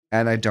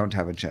and I don't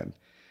have a chin.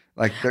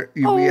 Like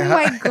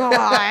my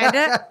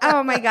God.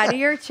 Oh my God.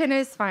 Your chin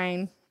is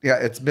fine. Yeah,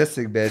 it's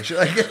missing, bitch.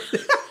 Like,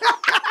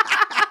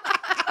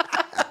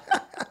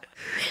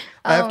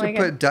 I have to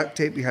put duct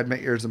tape behind my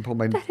ears and pull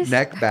my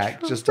neck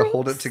back just to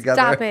hold it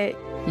together. Stop it.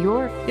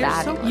 You're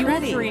fat. So you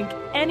drink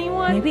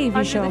anyone. Maybe if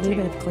you show a under the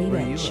little bit of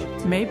cleavage.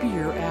 Maybe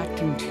you're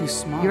acting too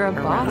smart. You're a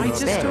boss I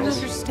just bitch. don't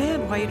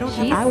understand why you don't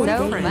She's have a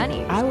so boyfriend.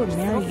 money. I would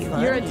marry you.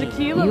 You're a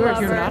tequila You're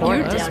lover. not You're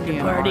a down to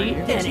lesbian, party are you?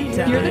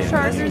 anytime. You're the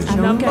Chargers' I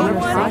don't number get your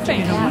one project. fan.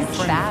 Yeah,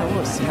 fat.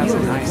 Has a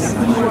nice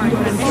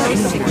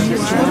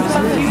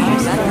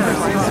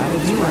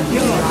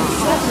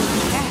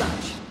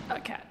A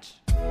catch.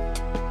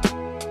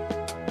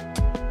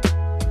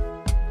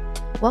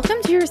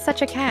 Welcome to You're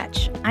Such a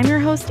Catch. I'm your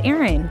host,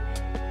 Erin.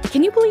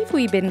 Can you believe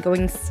we've been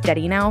going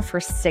steady now for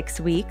 6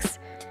 weeks?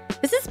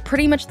 This is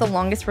pretty much the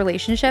longest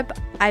relationship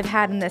I've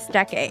had in this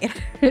decade.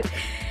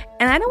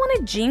 And I don't want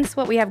to jinx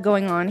what we have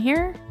going on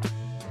here,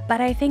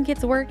 but I think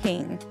it's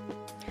working.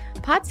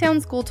 Pod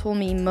Sound School told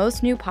me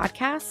most new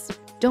podcasts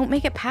don't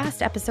make it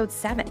past episode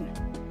 7.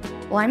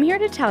 Well, I'm here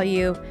to tell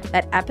you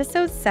that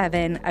episode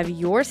 7 of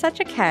You're Such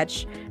a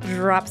Catch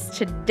drops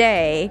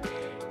today,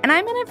 and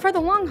I'm in it for the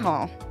long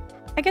haul.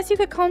 I guess you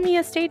could call me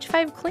a stage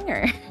 5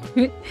 clinger.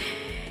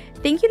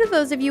 Thank you to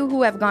those of you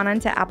who have gone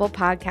onto Apple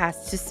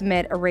Podcasts to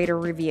submit a rate or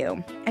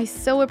review. I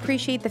so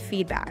appreciate the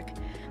feedback.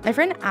 My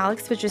friend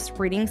Alex was just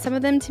reading some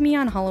of them to me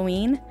on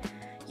Halloween.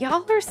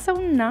 Y'all are so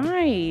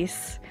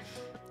nice.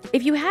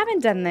 If you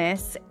haven't done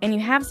this and you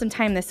have some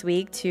time this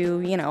week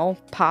to,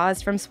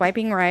 pause from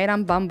swiping right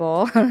on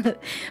Bumble,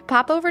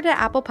 pop over to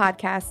Apple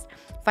Podcasts,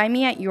 find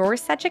me at You're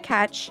Such a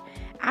Catch.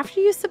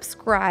 After you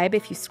subscribe,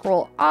 if you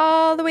scroll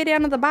all the way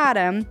down to the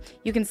bottom,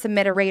 you can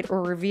submit a rate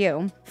or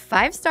review.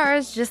 5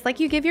 stars, just like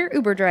you give your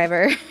Uber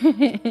driver.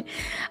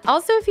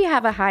 Also, if you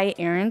have a high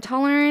Erin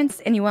tolerance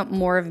and you want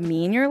more of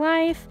me in your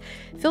life,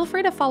 feel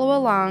free to follow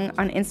along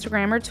on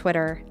Instagram or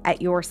Twitter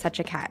at You're Such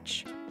a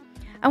Catch.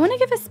 I want to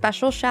give a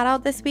special shout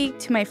out this week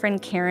to my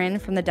friend Karen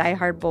from the Die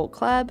Hard Bolt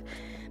Club,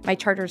 my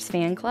Chargers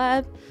fan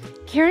club.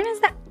 Karen is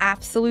the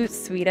absolute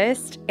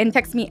sweetest and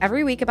texts me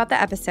every week about the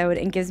episode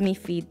and gives me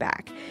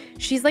feedback.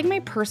 She's like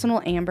my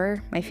personal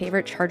Amber, my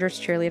favorite Chargers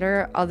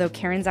cheerleader, although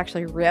Karen's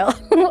actually real.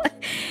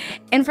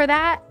 And for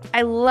that,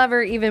 I love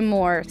her even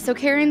more. So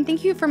Karen,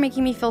 thank you for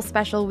making me feel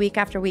special week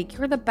after week.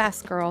 You're the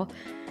best, girl.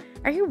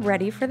 Are you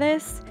ready for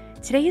this?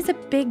 Today is a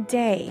big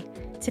day.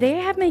 Today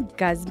I have my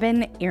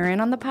husband, Erin,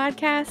 on the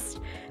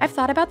podcast. I've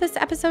thought about this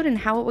episode and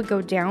how it would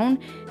go down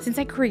since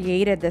I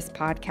created this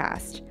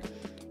podcast.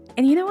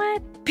 And you know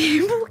what?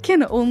 People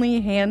can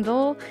only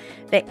handle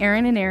the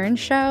Erin and Erin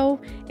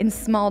show in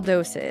small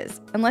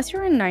doses. Unless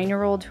you're a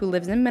 9-year-old who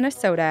lives in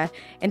Minnesota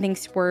and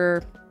thinks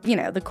we're,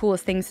 the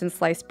coolest thing since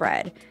sliced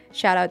bread.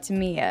 Shout out to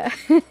Mia.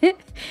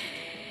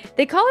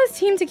 They call us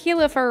Team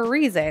Tequila for a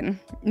reason.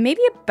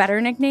 Maybe a better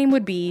nickname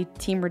would be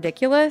Team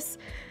Ridiculous.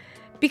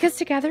 Because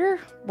together,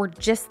 we're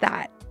just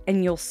that,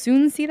 and you'll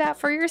soon see that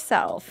for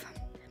yourself.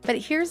 But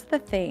here's the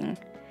thing.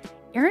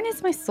 Erin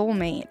is my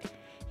soulmate.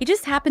 He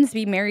just happens to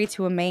be married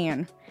to a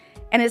man.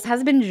 And his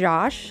husband,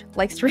 Josh,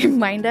 likes to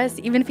remind us,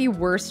 even if he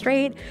were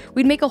straight,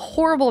 we'd make a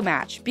horrible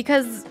match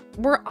because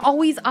we're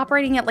always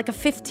operating at like a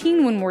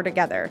 15 when we're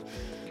together.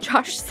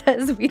 Josh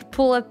says we'd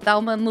pull a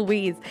Thelma and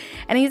Louise,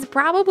 and he's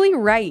probably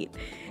right.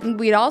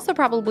 We'd also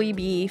probably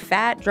be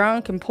fat,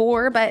 drunk, and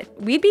poor,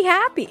 but we'd be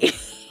happy.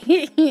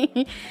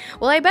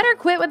 Well, I better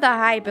quit with the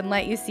hype and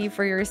let you see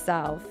for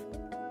yourself.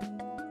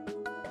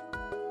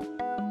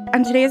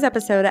 On today's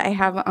episode, I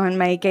have on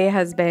my gay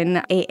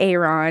husband,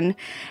 Aaron,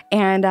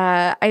 and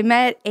I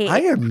met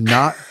I am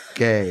not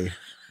gay,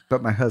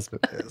 but my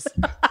husband is.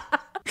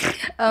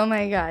 Oh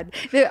my God.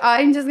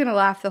 I'm just going to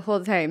laugh the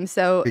whole time.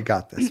 So We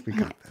got this.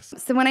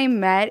 So when I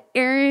met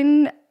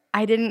Aaron,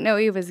 I didn't know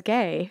he was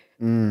gay.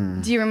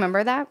 Do you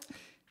remember that?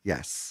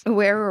 Yes.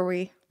 Where were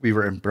we? We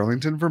were in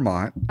Burlington,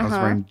 Vermont. I was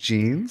wearing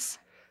jeans,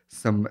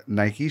 some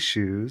Nike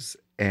shoes,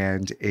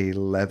 and a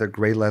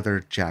gray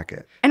leather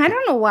jacket. And I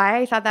don't know why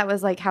I thought that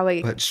was like how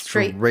a But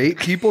straight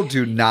people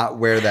do not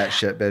wear that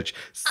shit, bitch.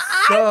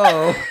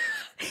 So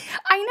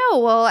I know.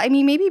 Well, I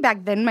mean, maybe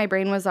back then my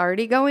brain was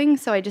already going,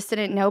 so I just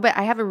didn't know. But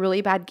I have a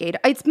really bad gaydar.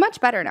 It's much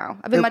better now.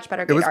 I have a much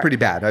better gaydar. It was pretty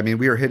bad. I mean,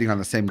 we were hitting on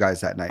the same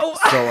guys that night.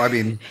 So, I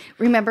mean,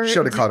 remember,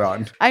 should have caught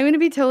on. I'm going to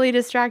be totally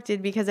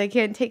distracted because I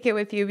can't take it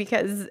with you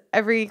because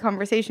every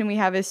conversation we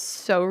have is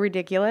so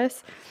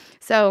ridiculous.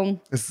 So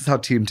This is how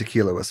Team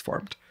Tequila was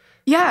formed.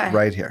 yeah.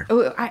 Right here.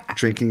 Oh,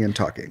 Drinking and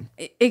talking.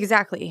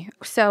 Exactly.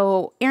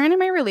 So Aaron and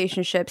my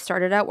relationship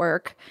started at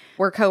work.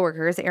 We're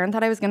coworkers. Aaron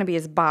thought I was going to be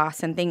his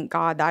boss, and thank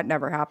God that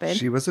never happened.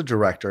 She was a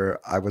director.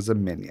 I was a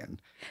minion.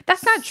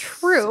 That's not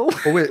true.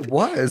 Oh, it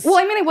was. Well,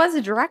 I mean, I was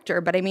a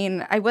director, but I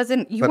mean, I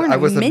wasn't. You But weren't I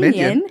was a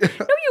minion.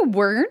 No, you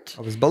weren't.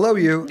 I was below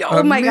you.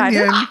 Oh my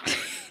minion. God.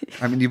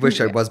 I mean, you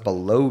wish I was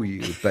below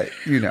you, but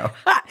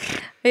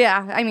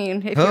Yeah, I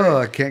mean, if Oh, you're,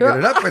 I can't get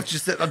it up with you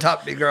sitting on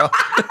top of me, girl.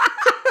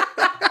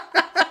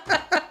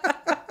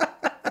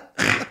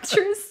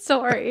 true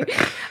story.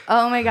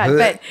 Oh my God.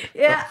 But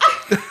yeah.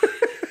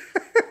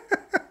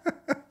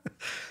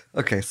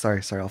 Okay,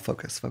 sorry. I'll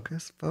focus.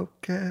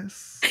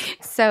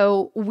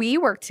 So we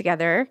worked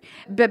together,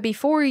 but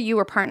before you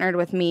were partnered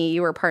with me,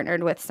 you were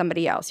partnered with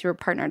somebody else. You were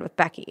partnered with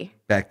Becky.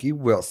 Becky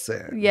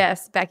Wilson.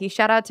 Yes, Becky.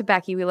 Shout out to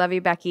Becky. We love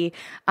you, Becky.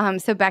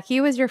 So Becky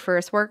was your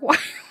first work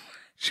wife.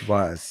 She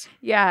was.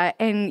 Yeah,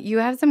 and you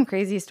have some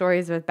crazy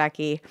stories with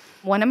Becky.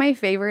 One of my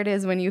favorite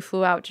is when you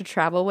flew out to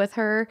travel with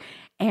her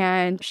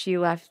and she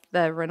left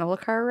the rental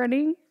car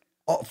running.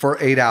 For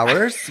 8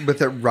 hours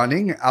with it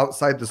running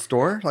outside the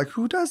store? Like,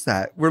 who does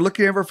that? We're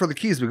looking over for the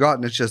keys we got,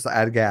 and it's just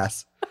add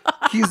gas.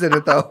 Keys in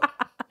it, though.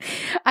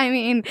 I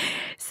mean,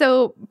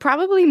 so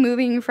probably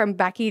moving from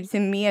Becky to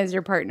me as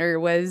your partner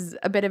was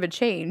a bit of a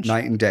change.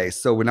 Night and day.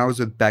 So when I was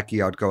with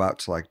Becky, I'd go out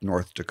to like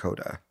North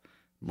Dakota,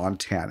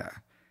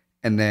 Montana.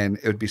 And then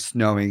it would be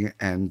snowing.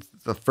 And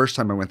the first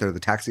time I went there, the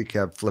taxi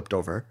cab flipped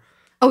over.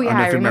 Oh, I don't yeah,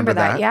 know I if you remember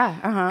that. that. Yeah.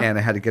 Uh-huh. And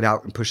I had to get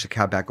out and push the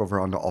cab back over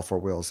onto all four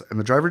wheels. And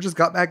the driver just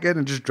got back in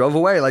and just drove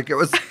away like it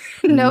was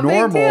No big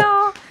normal.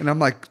 deal. And I'm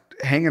like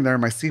hanging there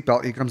in my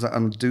seatbelt. He comes and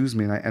undoes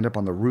me and I end up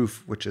on the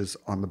roof, which is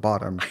on the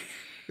bottom.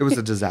 It was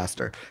a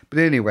disaster. But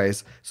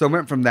anyways, so I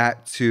went from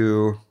that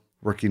to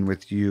working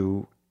with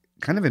you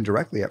kind of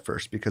indirectly at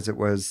first because it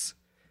was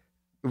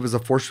a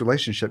forced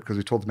relationship because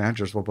we told the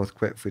managers we'll both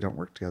quit if we don't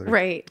work together.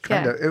 Right.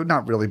 Kind of. It,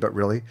 not really, but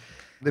really.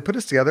 They put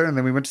us together and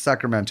then we went to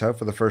Sacramento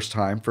for the first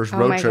time, Oh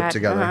road my trip God.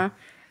 together. Uh-huh.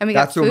 And we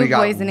That's got when food we got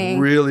poisoning.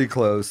 really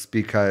close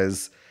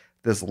because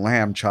this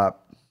lamb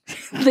chop,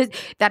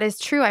 That is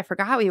true. I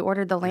forgot we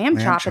ordered the lamb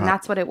chop, and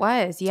that's what it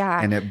was.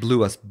 Yeah. and it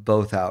blew us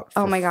both out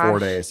for Oh my 4 gosh.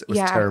 days. It was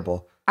Yeah.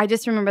 terrible. I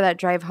just remember that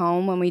drive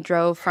home when we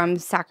drove from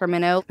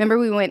Sacramento. Remember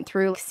we went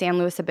through San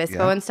Luis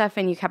Obispo Yeah. and stuff,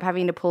 and you kept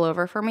having to pull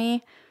over for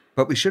me?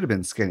 But we should have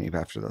been skinny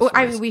after those. Well,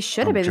 days. we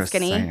should have I'm been just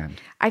skinny. saying.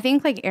 I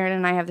think like Aaron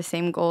and I have the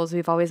same goals.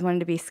 We've always wanted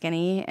to be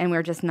skinny, and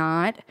we're just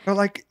not. But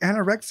like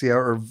anorexia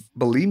or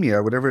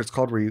bulimia, whatever it's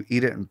called, where you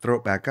eat it and throw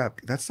it back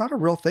up, that's not a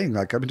real thing.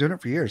 Like I've been doing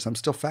it for years. I'm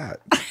still fat.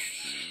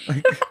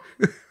 Like,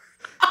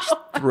 just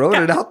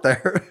throwing it out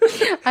there.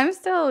 I'm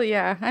still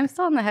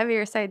on the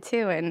heavier side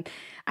too, and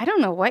I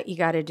don't know what you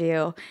got to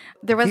do.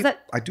 There was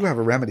that. I do have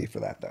a remedy for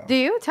that though. Do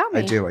you tell me?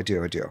 I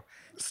do.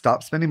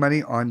 Stop spending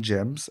money on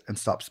gyms and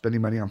stop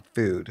spending money on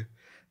food.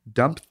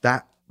 Dump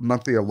that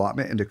monthly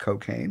allotment into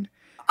cocaine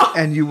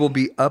and you will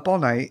be up all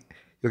night.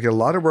 You'll get a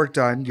lot of work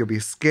done. You'll be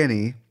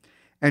skinny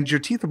and your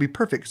teeth will be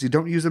perfect because you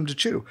don't use them to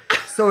chew.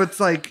 So it's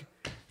like,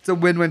 it's a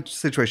win-win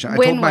situation. I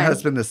told my Win-win.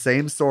 husband the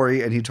same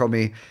story and he told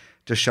me,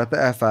 just shut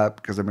the F up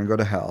because I'm going to go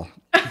to hell.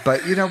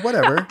 But you know,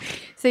 whatever.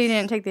 So you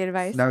didn't take the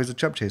advice? Now he's a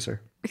chub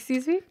chaser.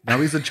 Excuse me? Now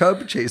he's a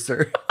chub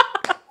chaser.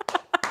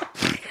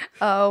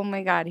 Oh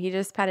my God, he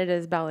just patted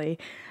his belly.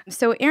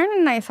 So Aaron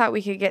and I thought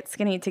we could get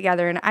skinny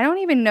together, and I don't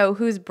even know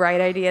whose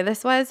bright idea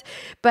this was,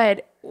 but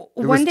It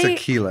one was day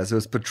tequila's. It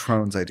was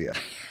Patron's idea.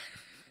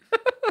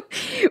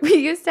 we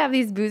used to have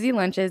these boozy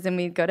lunches, and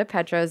we'd go to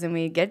Petro's and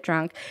we'd get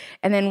drunk.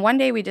 And then one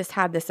day we just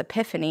had this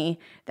epiphany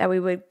that we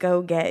would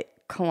go get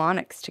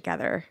colonics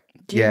together.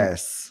 Do you-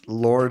 Yes.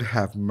 Lord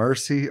have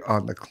mercy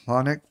on the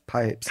colonic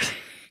pipes.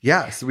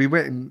 Yeah. So we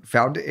went and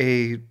found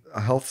a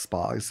health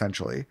spa,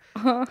 essentially,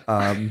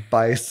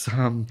 by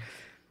some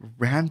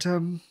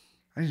random,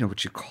 I don't know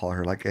what you call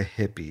her, like a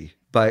hippie.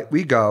 But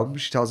we go.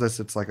 She tells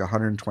us it's like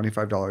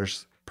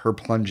 $125 per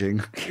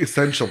plunging,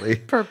 essentially.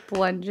 For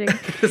plunging.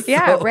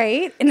 Yeah,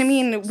 right? And I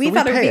mean, we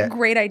thought it would pay be it. a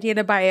great idea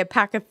to buy a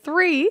pack of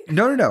 3.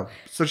 No.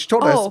 So she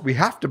told Oh. us we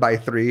have to buy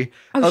 3.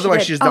 Oh, she Otherwise,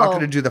 did. she's not Oh.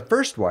 going to do the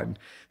first one.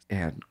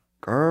 And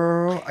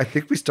girl, I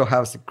think we still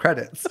have some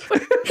credits.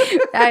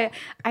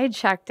 I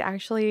checked.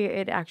 Actually,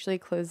 it actually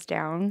closed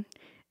down.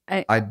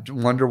 I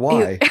wonder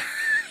why.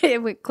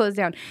 It would close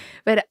down.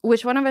 But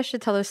which one of us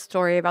should tell the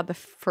story about the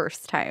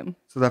first time?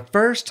 So the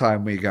first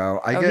time we go,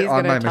 I Oh, get he's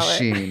on gonna my tell it.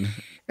 machine,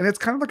 and it's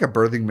kind of like a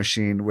birthing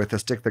machine with a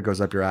stick that goes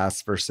up your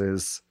ass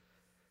versus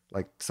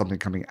like something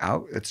coming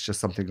out. It's just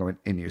something going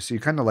in you. So you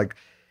kind of like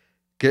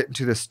get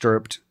into the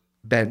stirruped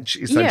bench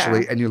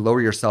essentially, and you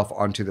lower yourself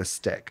onto the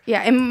stick.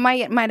 Yeah, and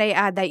might I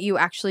add that you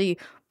actually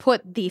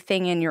put the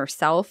thing in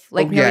yourself.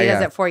 Like Oh, yeah, nobody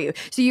does yeah. it for you.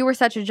 So you were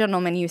such a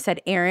gentleman. You said,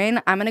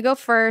 Aaron, I'm going to go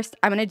first.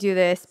 I'm going to do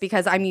this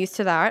because I'm used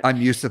to that. I'm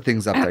used to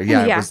things up there.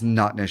 Yeah, Yeah. it was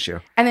not an issue.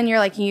 And then you're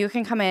like, you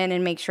can come in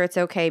and make sure it's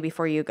okay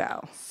before you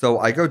go. So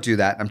I go do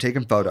that. I'm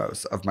taking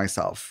photos of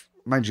myself.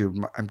 Mind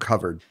you, I'm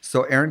covered.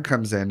 So Aaron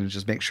comes in and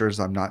just makes sure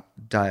I'm not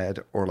dead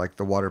or like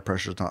the water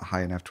pressure is not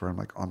high enough to where I'm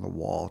like on the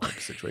wall type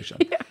of situation.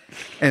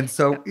 And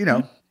so, you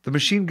know, the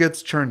machine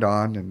gets turned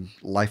on and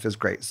life is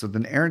great. So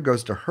then Aaron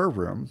goes to her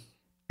room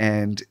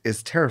and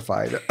is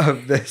terrified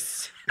of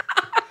this.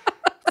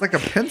 It's like a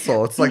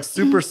pencil. It's like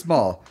super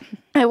small.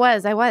 I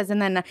was.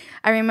 And then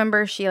I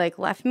remember she like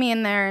left me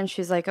in there and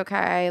she's like,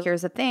 okay,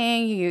 here's the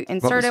thing. You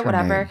insert was it, her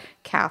whatever. name?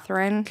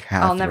 Catherine.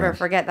 I'll never Catherine.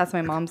 forget. That's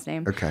my mom's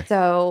name. Okay.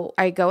 So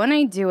I go and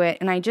I do it.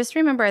 And I just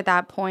remember at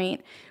that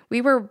point,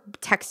 we were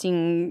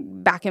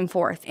texting back and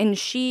forth. And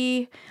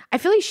I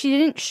feel like she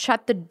didn't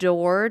shut the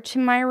door to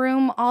my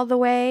room all the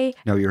way.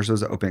 No, yours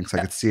was open because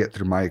I could see it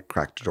through my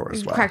cracked door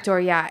as well. Cracked door,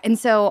 yeah. And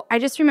so I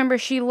just remember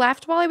she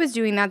left while I was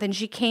doing that. Then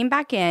she came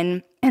back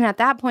in. And at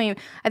that point,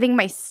 I think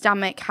my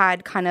stomach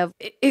had kind of,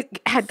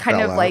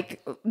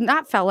 like,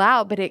 not fell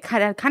out, but it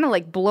kind of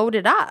like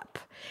bloated up.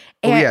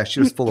 And, yeah, she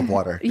was full of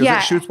water. Yeah.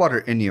 It shoots water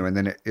in you, and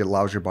then it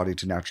allows your body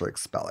to naturally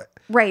expel it.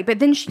 Right. But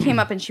then she came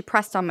up and she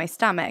pressed on my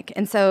stomach.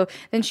 And so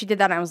then she did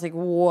that, and I was like,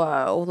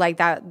 whoa, like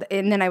that.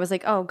 And then I was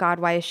like, oh, God,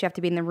 why does she have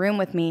to be in the room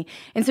with me?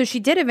 And so she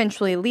did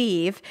eventually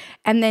leave.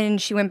 And then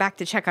she went back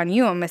to check on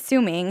you, I'm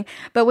assuming.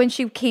 But when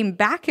she came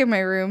back in my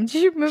room,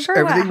 did you remember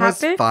Everything what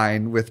happened? was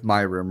fine with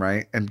my room,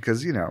 right? And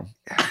because,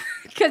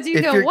 Because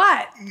you know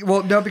what?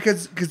 Well, no,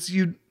 because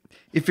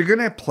if you're going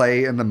to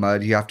play in the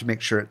mud, you have to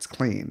make sure it's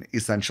clean,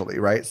 essentially,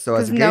 right? So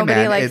as a gay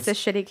nobody man, likes the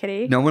shitty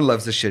kitty. No one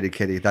loves a shitty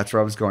kitty. That's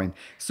where I was going.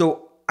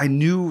 So I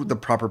knew the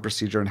proper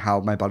procedure and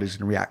how my body's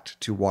going to react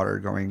to water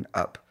going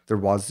up the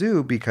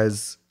wazoo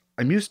because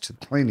I'm used to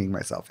cleaning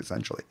myself,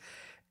 essentially.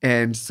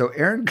 And so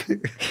Erin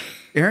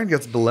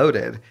gets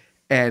bloated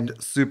and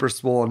super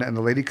swollen, and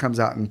the lady comes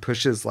out and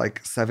pushes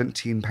like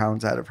 17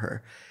 pounds out of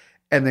her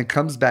and then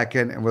comes back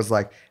in and was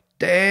like,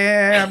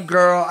 damn,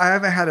 girl, I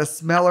haven't had a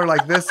smeller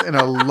like this in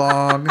a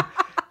long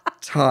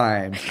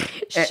time.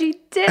 She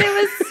did.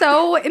 It was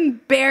so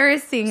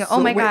embarrassing. Oh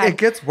my God. It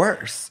gets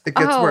worse. It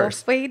gets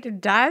worse. Wait,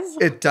 it does?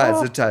 It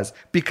does. Oh. It does.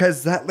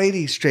 Because that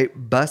lady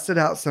straight busted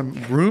out some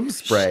room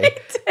spray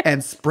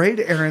and sprayed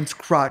Erin's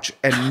crotch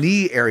and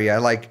knee area.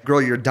 Like,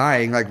 girl, you're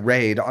dying, like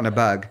Raid on a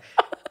bug.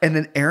 And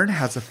then Erin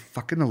has a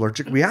fucking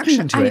allergic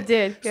reaction to it. I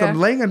did, yeah. So I'm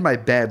laying in my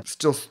bed,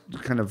 still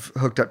kind of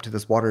hooked up to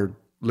this water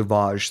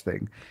lavage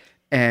thing.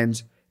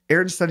 And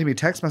Erin's sending me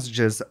text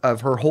messages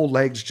of her whole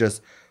legs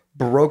just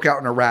broke out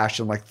in a rash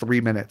in like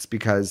 3 minutes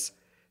because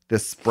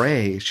this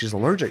spray she's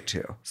allergic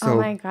to. So, oh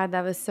my God,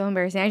 that was so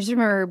embarrassing. I just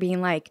remember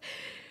being like,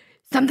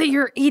 something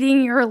you're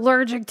eating you're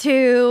allergic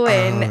to.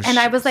 And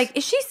I was like,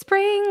 is she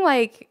spraying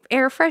like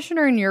air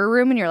freshener in your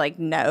room? And you're like,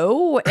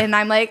 no. And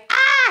I'm like,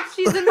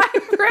 she's in my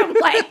room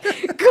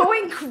like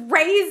going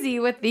crazy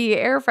with the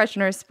air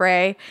freshener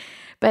spray.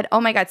 But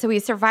oh my God, so we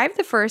survived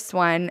the first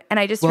one. And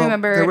I just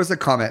remember. There was a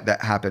comment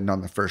that happened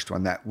on the first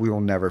one that we will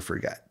never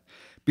forget.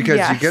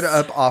 Because you get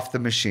up off the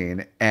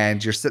machine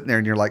and you're sitting there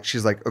and you're like,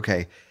 she's like,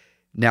 okay,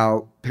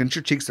 now pinch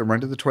your cheeks and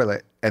run to the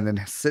toilet and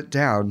then sit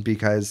down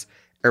because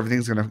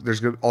everything's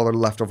all the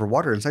leftover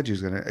water inside you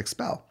is going to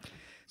expel.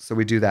 So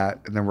we do that.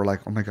 And then we're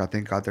like, oh my God,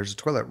 thank God there's a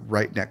toilet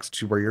right next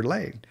to where you're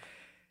laying.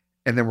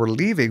 And then we're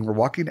leaving, we're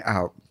walking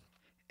out.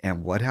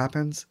 And what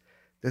happens?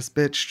 This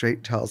bitch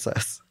straight tells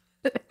us,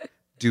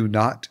 do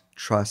not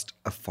trust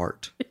a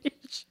fart.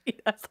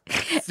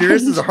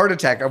 Serious as a heart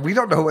attack. And we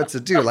don't know what to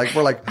do. Like,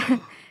 we're like,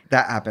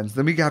 that happens.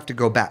 Then we have to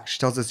go back. She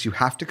tells us you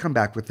have to come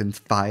back within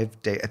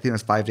 5 days. I think it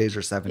was 5 days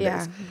or 7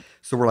 days.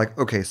 So we're like,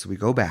 okay, so we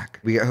go back.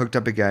 We get hooked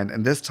up again.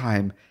 And this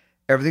time,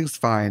 everything's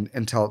fine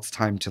until it's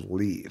time to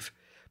leave.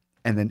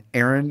 And then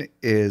Erin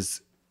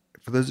is,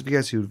 for those of you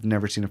guys who've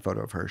never seen a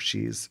photo of her,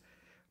 she's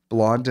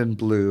blonde and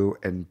blue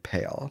and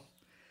pale.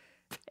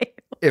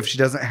 If she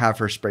doesn't have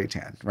her spray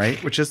tan,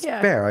 right? Which is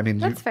fair. I mean,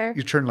 that's fair.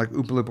 You turn like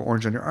Oompa Loompa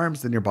orange on your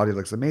arms, then your body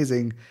looks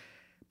amazing.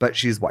 But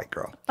she's white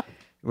girl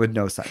with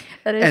no sun.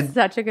 That is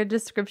such a good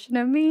description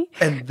of me.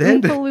 And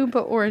then Oompa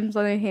Loompa orange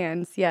on the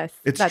hands. Yes,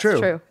 that's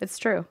true. It's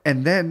true.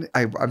 And then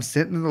I'm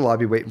sitting in the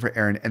lobby waiting for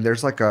Erin, and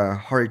there's like a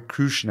Hare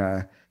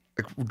Krishna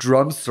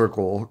drum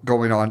circle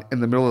going on in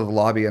the middle of the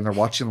lobby, and they're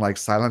watching like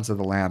Silence of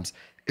the Lambs.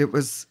 It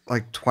was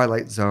like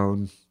Twilight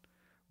Zone.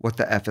 What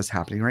the F is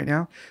happening right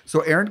now? So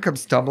Erin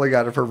comes stumbling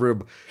out of her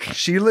room.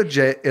 She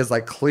legit is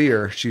like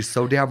clear. She's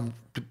so damn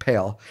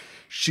pale.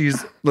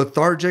 She's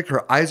lethargic.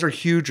 Her eyes are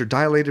huge. Her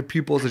dilated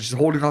pupils. And she's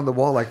holding on the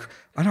wall like,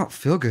 I don't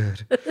feel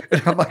good.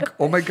 And I'm like,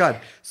 oh my God.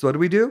 So what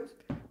do?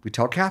 We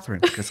tell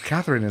Catherine because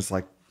Catherine is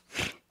like.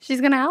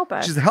 She's going to help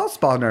us. She's a health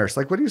spa nurse.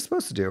 Like, what are you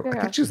supposed to do? Yeah.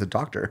 I think she's a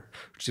doctor,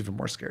 which is even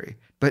more scary.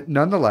 But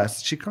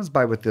nonetheless, she comes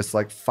by with this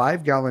like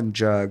 5-gallon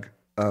jug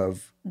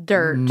of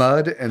dirt,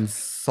 mud, and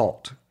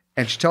salt.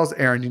 And she tells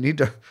Erin, you need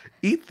to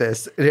eat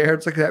this. And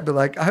Erin's looking at me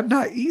like, I'm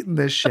not eating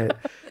this shit.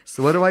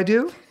 So what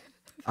do?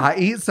 I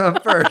eat some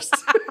first.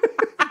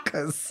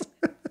 Because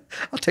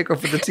I'll take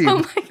over the team. Oh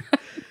my God.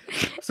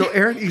 So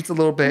Erin eats a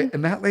little bit.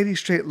 And that lady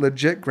straight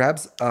legit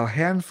grabs a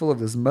handful of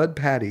this mud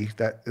patty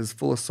that is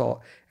full of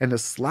salt and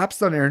just slaps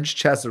on Erin's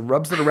chest and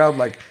rubs it around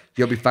like,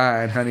 you'll be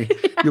fine, honey.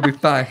 You'll be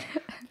fine.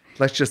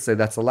 Let's just say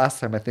that's the last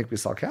time I think we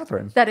saw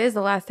Catherine. That is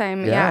the last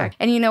time, yeah.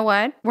 And you know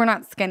what? We're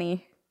not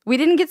skinny. We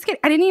didn't get skinny.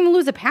 I didn't even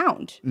lose a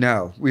pound.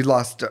 No, we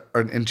lost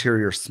an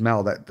interior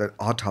smell that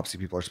autopsy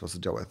people are supposed to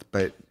deal with.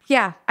 But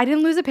yeah, I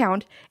didn't lose a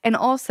pound. And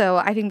also,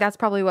 I think that's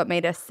probably what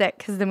made us sick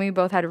because then we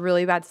both had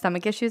really bad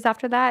stomach issues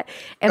after that.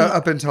 And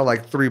up until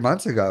like 3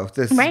 months ago,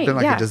 this has been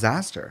like a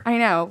disaster. I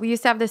know. We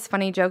used to have this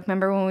funny joke.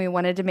 Remember when we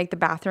wanted to make the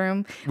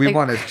bathroom? We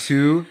wanted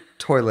 2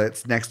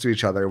 toilets next to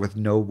each other with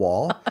no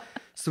wall.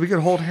 So we could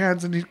hold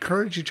hands and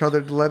encourage each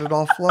other to let it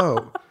all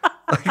flow.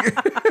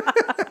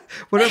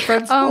 What are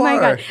friends for? Oh my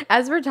God.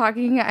 As we're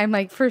talking, I'm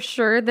like, for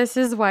sure, this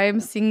is why I'm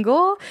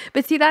single.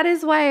 But see, that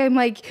is why I'm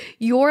like,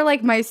 you're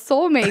like my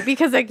soulmate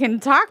because I can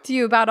talk to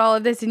you about all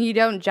of this and you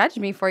don't judge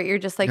me for it. You're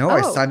just like, No, oh.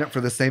 I signed up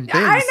for the same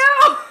things. I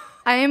know.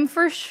 I am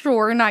for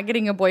sure not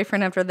getting a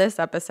boyfriend after this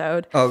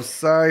episode. Oh,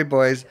 sorry,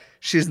 boys.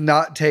 She's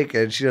not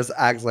taken. She just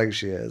acts like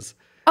she is.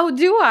 Oh,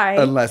 do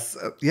I? Unless,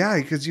 yeah,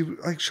 because you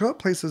like show up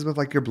places with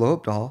like your blow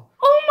up doll.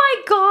 Oh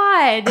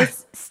my God.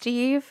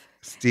 Steve.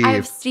 Steve. I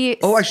have Steve.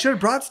 Oh, I should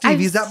have brought Steve. I've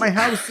He's at my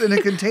house in a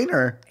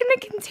container. In a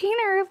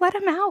container. Let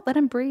him out. Let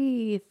him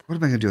breathe. What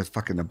am I going to do with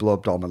fucking a blow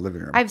up doll in my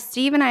living room? I have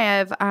Steve and I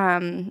have,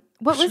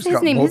 what was She's his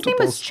got name? His name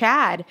multiples. was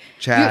Chad.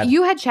 Chad.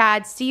 You had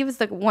Chad. Steve is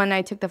the one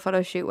I took the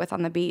photo shoot with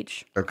on the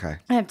beach. Okay.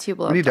 I have two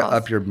blow We need dolls. to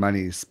up your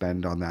money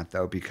spend on that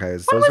though,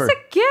 because What those was are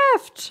a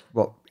gift?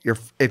 well.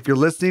 If you're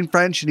listening,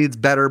 friend, she needs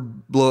better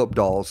blow up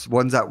dolls.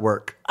 Ones that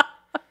work,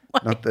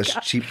 not this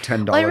cheap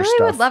 $10 Well, I really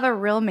stuff. would love a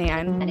real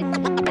man. And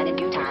in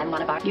due time,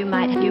 one of our you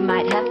might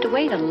have to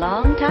wait a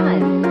long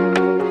time.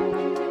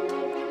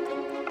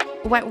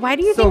 Why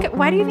do you So- think?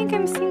 Why do you think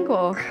I'm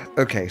single?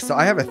 Okay, so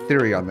I have a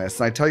theory on this,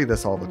 and I tell you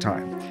this all the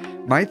time.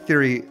 My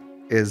theory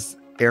is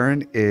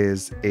Erin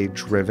is a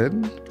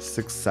driven,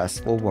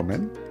 successful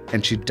woman,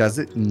 and she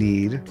doesn't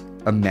need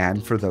a man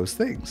for those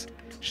things.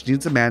 She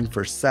needs a man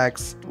for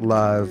sex,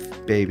 love,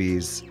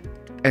 babies,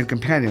 and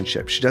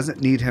companionship. She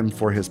doesn't need him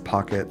for his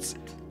pockets.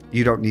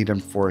 You don't need him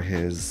for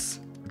his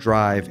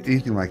drive,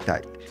 anything like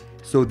that.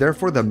 So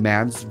therefore, the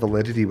man's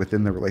validity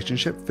within the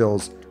relationship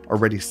feels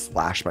already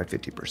slashed by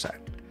 50%.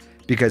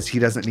 Because he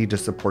doesn't need to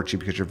support you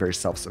because you're very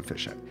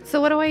self-sufficient. So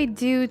what do I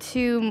do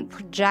to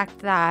project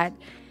that?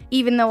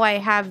 Even though I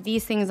have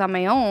these things on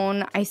my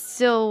own, I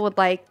still would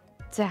like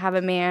to have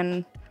a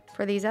man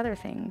for these other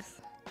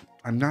things.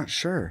 I'm not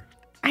sure.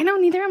 I know,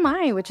 neither am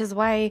I, which is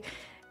why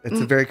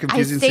It's a very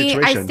confusing I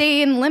situation.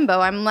 stay in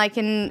limbo. I'm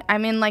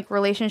in like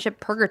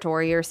relationship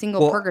purgatory or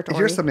single purgatory.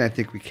 Here's something I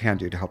think we can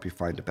do to help you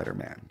find a better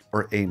man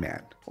or a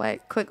man.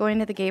 What? Quit going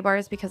to the gay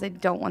bars because I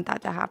don't want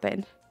that to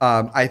happen.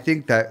 I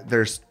think that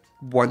there's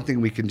one thing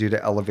we can do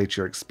to elevate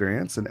your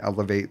experience and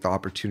elevate the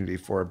opportunity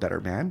for a better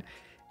man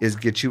is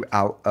get you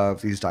out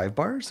of these dive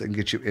bars and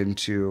get you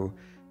into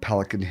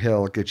Pelican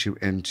Hill, get you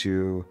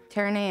into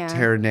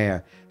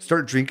Terranea.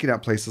 Start drinking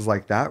at places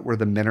like that where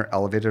the men are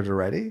elevated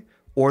already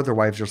or their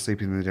wives are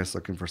sleeping and they're just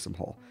looking for some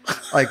hole.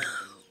 Like,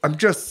 I'm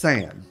just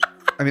saying.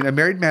 I mean, a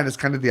married man is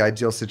kind of the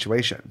ideal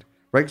situation,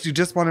 right? Because you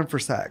just want him for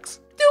sex.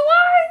 Do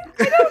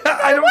I?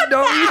 I don't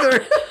know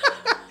either.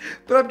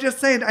 But I'm just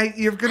saying,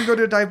 you're going to go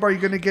to a dive bar,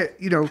 you're going to get,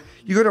 you go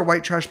to a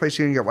white trash place,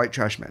 you're going to get white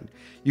trash men.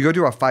 You go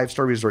to a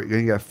 5-star resort, you're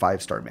going to get a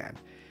 5-star man.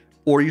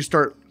 Or you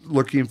start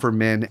looking for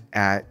men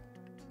at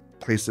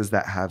places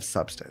that have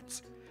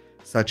substance,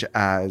 such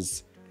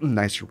as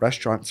nicer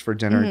restaurants for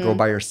dinner, go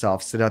by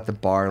yourself, sit at the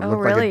bar, look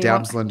like really? a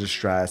damsel in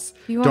distress.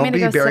 You want Don't me to be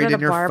go buried sit at in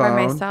a your bar phone.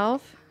 by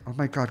myself? Oh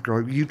my God,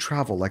 girl, you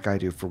travel like I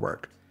do for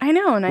work. I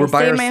know, and We're I by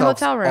stay in my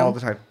ourselves hotel room. all the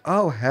time.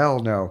 Oh, hell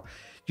no.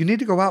 You need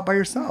to go out by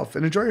yourself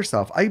and enjoy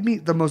yourself. I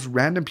meet the most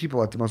random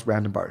people at the most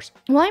random bars.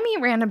 Well, I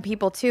meet random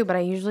people too, but I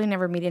usually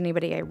never meet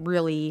anybody I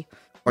really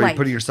Are like. you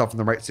putting yourself in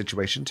the right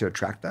situation to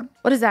attract them?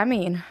 What does that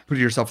mean?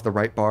 Putting yourself in the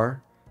right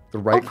bar, the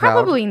right crowd,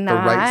 Probably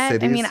not. the right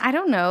cities? I mean, I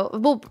don't know.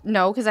 Well,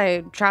 no, because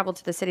I travel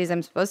to the cities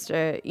I'm supposed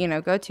to,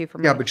 go to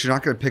for Yeah, my... but you're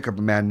not going to pick up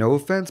a man, no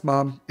offense,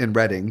 Mom, in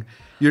Reading.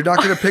 You're not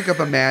going to pick up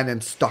a man in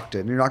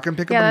Stockton. You're not going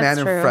to pick Yeah, up a that's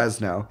man true. in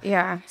Fresno.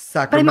 Yeah.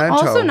 Sacramento. But I'm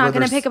also not where going to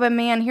there's- pick up a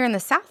man here in the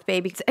South Bay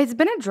because it's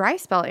been a dry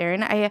spell,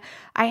 Erin. I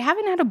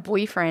haven't had a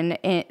boyfriend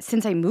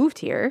since I moved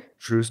here.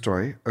 True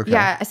story. Okay.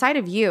 Yeah, aside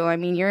of you, I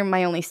mean, you're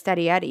my only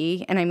steady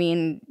Eddie. And I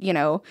mean,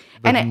 With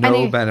and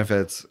no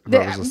benefits. but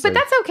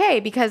that's okay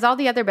because all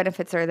the other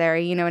benefits are there.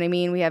 You know what I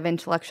mean? We have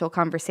intellectual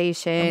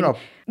conversation. No.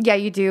 Yeah,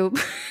 you do.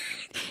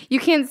 You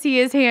can't see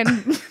his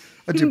hand.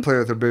 I do play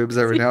with her boobs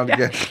every now and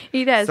again.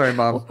 He does. Sorry,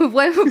 Mom.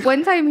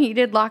 One time he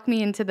did lock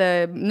me into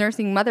the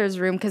nursing mother's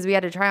room because we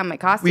had to try on my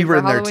costume. We were for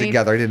in there Halloween.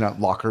 together. I did not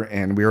lock her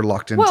in. We were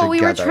locked in Well, together.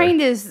 we were trying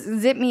to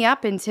zip me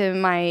up into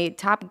my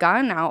Top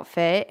Gun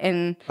outfit,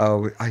 and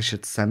Oh, I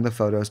should send the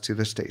photos to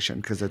the station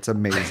because it's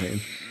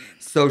amazing.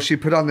 So she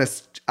put on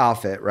this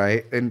outfit,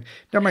 right? And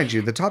now, mind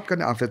you, the Top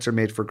Gun outfits are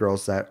made for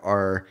girls that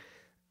are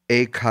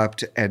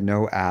A-cupped and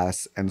no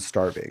ass and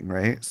starving,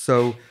 right?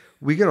 So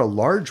we get a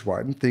large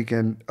one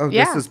thinking, oh,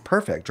 Yeah. this is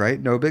perfect, right?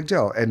 No big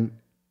deal. And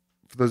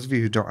for those of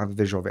you who don't have a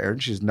visual of Erin,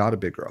 she's not a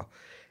big girl.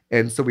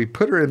 And so we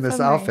put her in this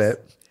So nice.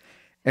 outfit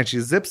and she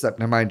zips up.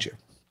 Now, mind you,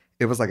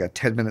 it was like a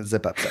 10-minute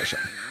zip up session,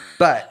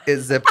 but it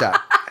zipped up.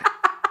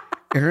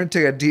 Erin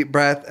took a deep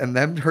breath and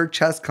then her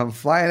chest come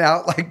flying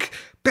out like,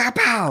 pow,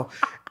 pow.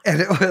 And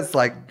it was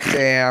like,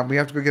 damn, we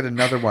have to go get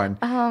another one.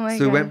 Oh my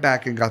So we God. went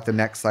back and got the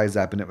next size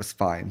up and it was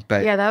fine.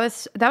 But yeah, that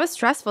was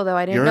stressful though.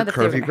 I didn't you're know a that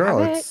they were curvy gonna girl.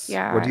 have it. It's,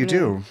 Yeah, what do you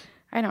do?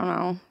 I don't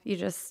know. You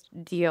just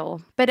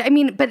deal. But I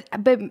mean, but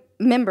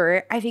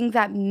remember, I think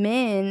that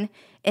men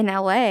in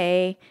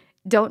LA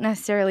don't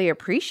necessarily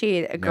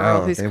appreciate a girl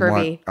No, who's they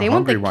curvy. want a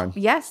hungry the one.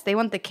 Yes, they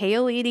want the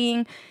kale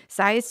eating,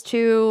 size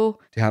 2.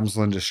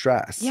 Damsel in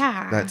distress.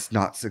 Yeah. It's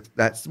not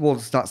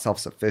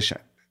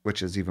self-sufficient.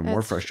 which is even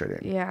more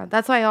frustrating. Yeah,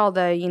 that's why all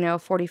the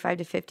 45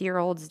 to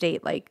 50-year-olds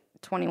date like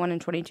 21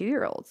 and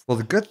 22-year-olds. Well,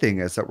 the good thing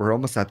is that we're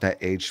almost at that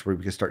age where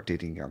we can start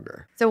dating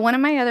younger. So one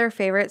of my other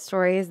favorite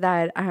stories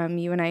that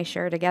you and I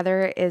share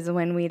together is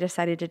when we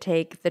decided to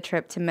take the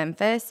trip to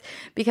Memphis,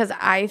 because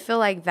I feel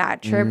like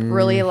that trip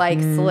really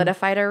like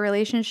solidified our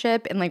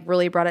relationship and like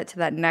really brought it to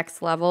that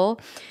next level.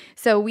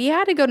 So we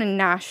had to go to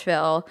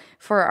Nashville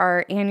for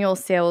our annual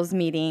sales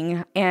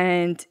meeting,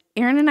 and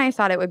Aaron and I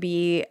thought it would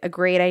be a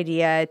great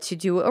idea to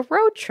do a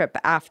road trip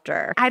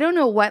after. I don't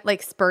know what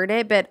like spurred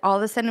it, but all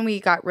of a sudden we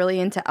got really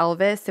into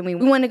Elvis, and we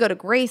wanted to go to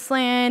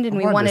Graceland, and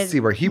we wanted to see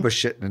where he was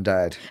shitting and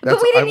died.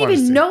 But we didn't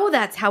even know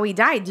that's how he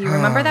died. Do you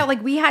remember that?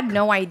 Like we had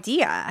no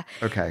idea.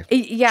 Okay.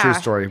 Yeah. True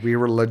story. We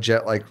were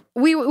legit like...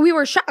 We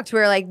were shocked. We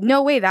were like,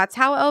 no way, that's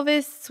how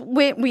Elvis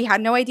went. We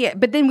had no idea.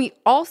 But then we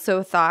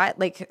also thought,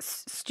 like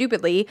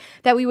stupidly,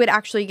 that we would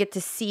actually get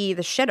to see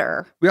the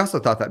shitter. We also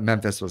thought that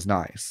Memphis was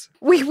nice.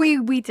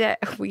 We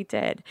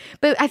did.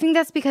 But I think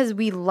that's because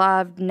we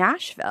loved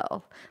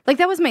Nashville. Like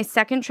that was my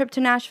second trip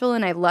to Nashville,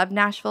 and I loved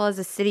Nashville as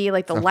a city,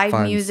 like the live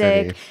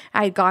music. City.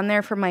 I had gone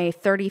there for my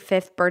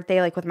 35th birthday,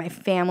 like with my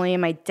family,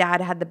 and my dad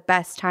had the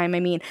best time.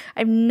 I mean,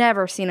 I've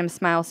never seen him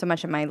smile so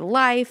much in my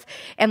life.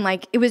 And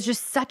like, it was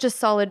just such a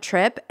solid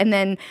trip. And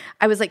then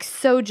I was like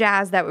so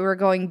jazzed that we were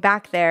going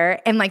back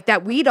there and like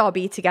that we'd all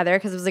be together,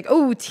 because it was like,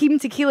 oh, Team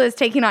Tequila is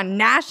taking on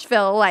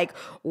Nashville. Like,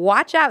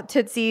 watch out,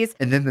 Tootsies.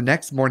 And then the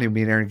next morning,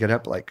 me and Aaron get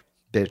up like,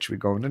 bitch, we're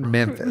going to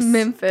Memphis.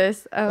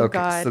 Memphis. Oh, okay,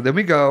 God. so then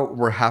we go,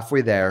 we're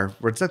halfway there.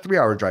 It's a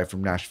 3-hour drive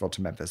from Nashville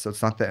to Memphis, so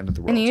it's not the end of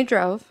the world. And you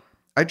drove.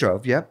 I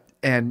drove, yep,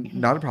 and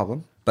not a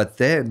problem. But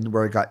then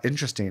where it got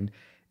interesting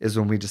is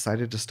when we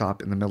decided to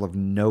stop in the middle of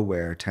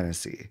nowhere,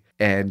 Tennessee,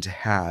 and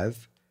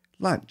have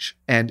lunch.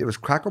 And it was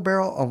Cracker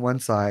Barrel on one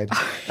side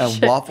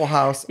and Waffle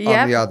House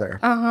on the other.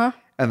 Uh-huh.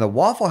 And the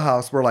Waffle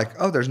House, we're like,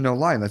 oh, there's no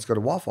line. Let's go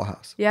to Waffle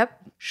House.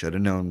 Yep. Should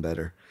have known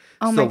better.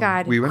 Oh my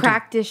God.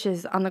 Cracked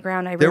dishes on the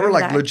ground. They were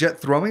like legit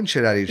throwing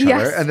shit at each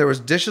other. And there was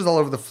dishes all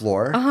over the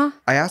floor. Uh-huh.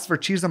 I asked for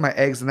cheese on my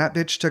eggs, and that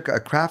bitch took a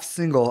Kraft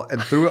single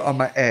and threw it on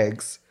my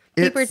eggs.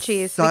 Paper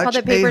cheese. We called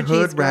it paper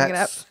cheese growing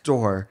up.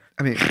 Store.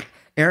 I mean,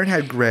 Aaron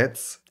had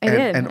grits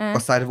and a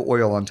side of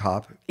oil on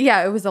top.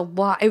 Yeah, it was a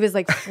lot. It was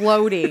like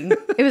floating.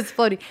 It was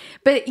floating.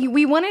 But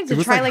we wanted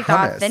to try like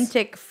the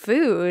authentic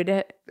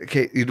food.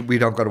 Okay, we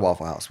don't go to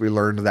Waffle House. We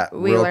learned that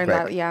real quick.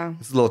 That, yeah.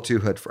 It's a little too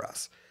hood for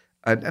us.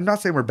 I'm not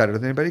saying we're better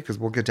than anybody, because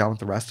we'll get down with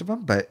the rest of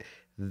them, but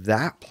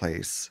that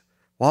place,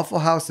 Waffle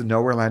House in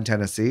Nowhereland,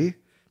 Tennessee,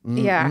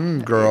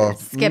 girl.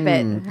 Skip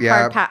it.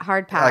 Yeah.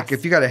 Hard pass. Like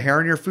if you got a hair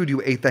in your food,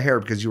 you ate the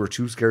hair because you were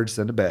too scared to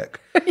send it back.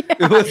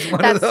 It was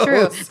one of those.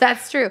 True.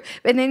 That's true.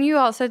 And then you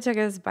also took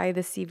us by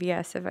the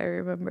CVS, if I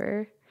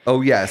remember.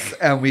 Oh, yes.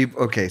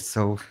 And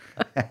so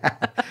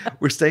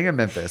we're staying in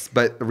Memphis,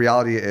 but the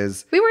reality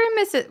is... We were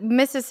in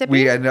Mississippi?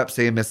 We ended up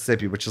staying in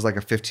Mississippi, which is like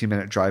a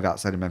 15-minute drive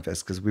outside of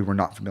Memphis, because we were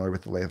not familiar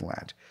with the lay of the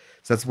land.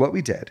 So that's what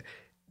we did.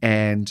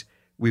 And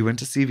we went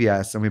to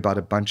CVS and we bought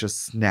a bunch of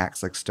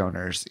snacks like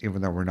stoners,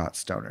 even though we're not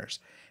stoners.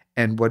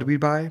 And what did we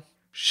buy?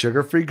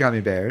 Sugar-free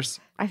gummy bears.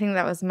 I think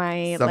that was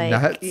my, some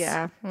nuts,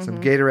 yeah. Mm-hmm.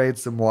 Some Gatorade,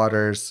 some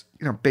waters,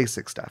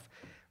 basic stuff,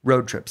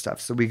 road trip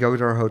stuff. So we go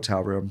to our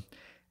hotel room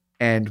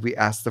and we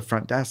asked the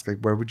front desk, like,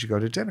 where would you go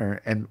to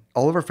dinner? And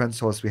all of our friends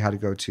told us we had to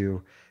go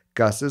to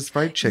Gus's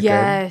Fried Chicken.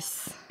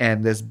 Yes.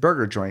 And this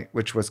burger joint,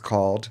 which was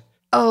called...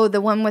 Oh,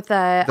 the one with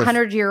the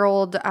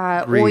 100-year-old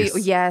oil.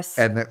 Yes.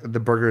 And the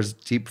burger is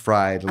deep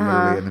fried,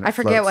 literally. And then I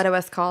forget what it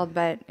was called,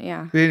 but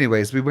yeah. But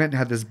anyways, we went and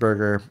had this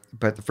burger.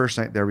 But the first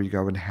night there, we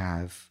go and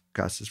have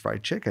Gus's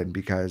Fried Chicken,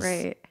 because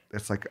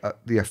it's like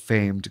the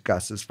famed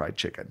Gus's Fried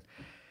Chicken.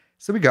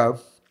 So we go,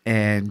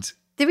 and...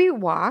 Did we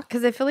walk?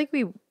 Because I feel like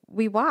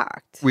we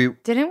walked.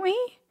 Didn't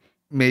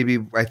we?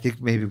 I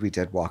think maybe we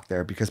did walk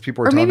there, because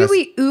people were telling us... Or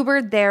maybe we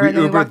Ubered there and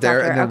then we walked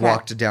there after. and then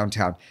walked to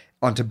downtown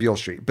onto Beale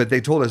Street. But they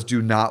told us,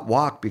 do not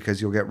walk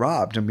because you'll get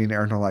robbed. And me and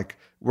Aaron are like,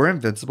 we're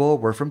invincible.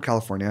 We're from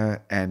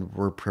California and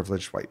we're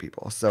privileged white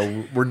people.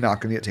 So we're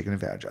not going to get taken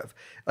advantage of.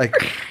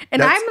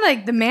 And I'm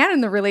like the man in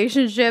the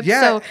relationship.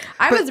 Yeah, so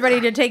I was ready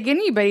to take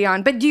anybody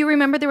on. But do you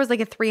remember there was like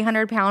a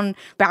 300-pound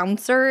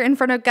bouncer in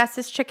front of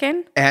Gus's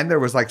Chicken? And there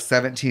was like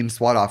 17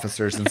 SWAT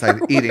officers inside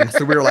eating.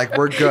 So we were like,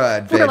 we're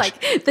good, bitch. We're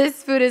like,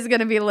 this food is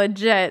going to be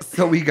legit.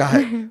 So we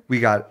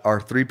got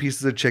our 3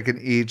 pieces of chicken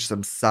each,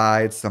 some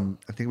sides,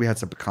 I think we had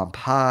some pecan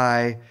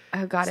pie.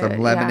 Oh, got some it.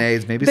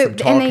 lemonades, maybe some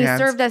tall cans. And they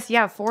served us,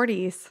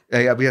 40s.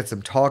 Yeah, we had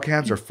some tall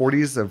cans or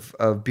 40s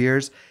of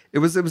beers. It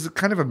was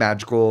kind of a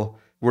magical...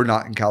 We're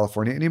not in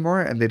California anymore,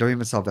 and they don't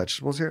even sell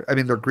vegetables here. I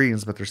mean, they're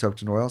greens, but they're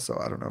soaked in oil, so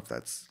I don't know if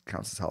that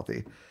counts as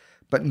healthy.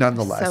 But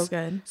nonetheless. So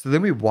good. So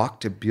then we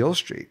walked to Beale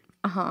Street.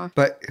 Uh-huh.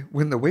 But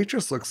when the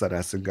waitress looks at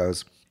us and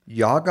goes,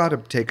 y'all got to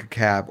take a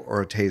cab or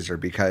a taser,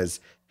 because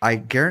I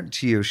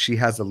guarantee you she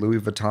has a Louis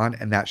Vuitton,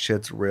 and that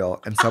shit's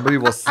real, and somebody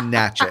will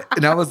snatch it.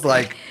 And I was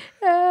like...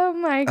 Oh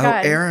my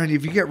God. Oh, Aaron,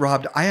 if you get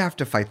robbed, I have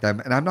to fight them.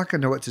 And I'm not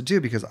going to know what to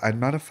do because I'm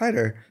not a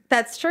fighter.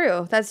 That's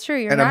true.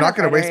 You're and not I'm not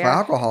going to waste yeah. my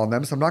alcohol on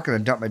them. So I'm not going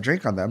to dump my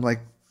drink on them.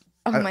 Like,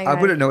 Oh my I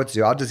God. wouldn't know what to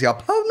do. I'll just yell,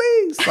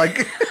 police!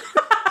 Like,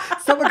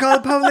 someone call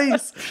the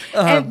police.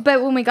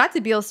 But when we got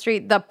to Beale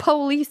Street, the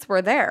police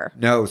were there.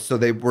 No, so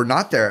they were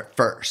not there at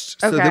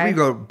first. So then Okay. we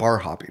go bar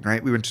hopping,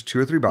 right? We went to 2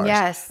 or 3 bars.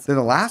 Yes. Then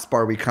the last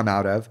bar we come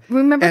out of.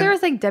 Remember and- there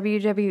was like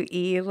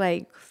WWE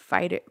like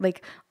fight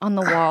like on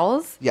the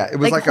walls? Yeah, it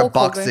was like a Hulk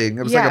Hogan. boxing.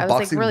 It was Yeah, like a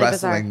boxing really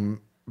bizarre. wrestling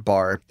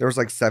bar. There was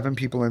like 7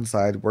 people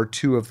inside. We're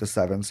 2 of the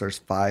 7. So there's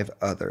 5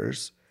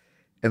 others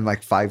and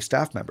like 5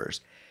 staff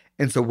members.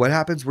 And so what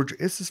happens?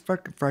 It's this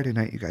fucking Friday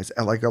night, you guys,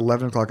 at like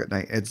 11 o'clock at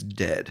night. It's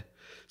dead.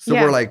 So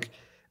Yeah. we're like,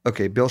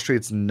 okay, Beale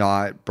Street's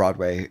not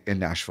Broadway in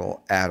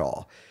Nashville at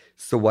all.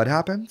 So what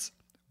happens?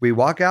 We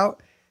walk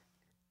out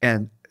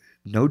and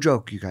no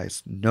joke, you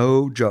guys,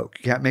 no joke.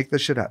 You can't make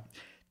this shit up.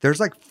 There's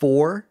like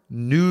 4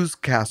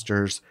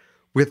 newscasters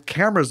with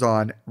cameras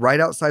on right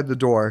outside the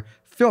door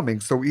filming.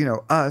 So,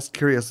 us,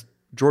 Curious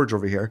George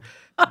over here,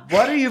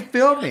 what are you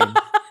filming?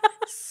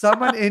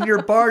 Someone in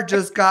your bar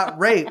just got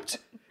raped.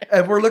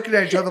 And we're looking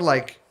at each other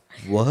like,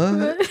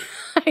 what?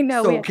 I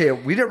know. So, okay,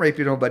 we didn't rape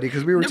nobody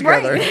because we were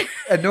together. Right.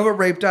 And no one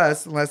raped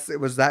us unless it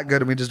was that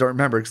good and we just don't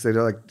remember because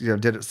they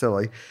did it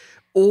silly.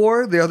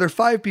 Or the other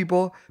 5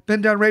 people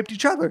been down raped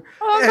each other.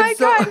 Oh And my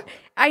God.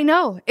 I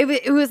know.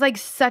 It was like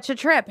such a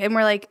trip. And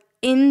we're like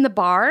in the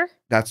bar.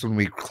 That's when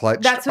we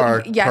clutched That's when-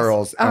 our yes.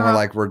 pearls and we're Uh-huh.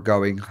 like, we're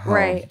going home,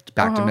 Right.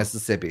 back to Uh-huh.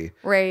 Mississippi.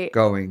 Right.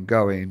 Going,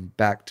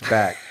 back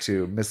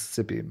to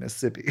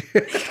Mississippi.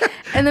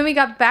 And then we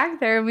got back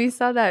there and we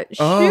saw that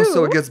shoe. Oh,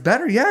 so it gets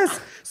better. Yes.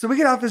 So we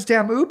get off this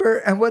damn Uber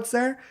and what's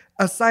there?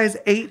 A size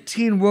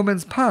 18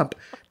 woman's pump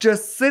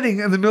just sitting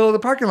in the middle of the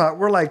parking lot.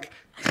 We're like,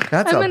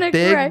 that's I'm a gonna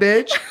big cry.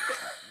 bitch.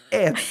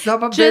 And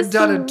someone been Just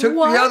done and took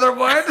one. the other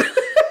one.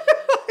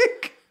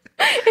 Like,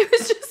 It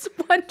was just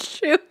one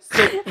shoe.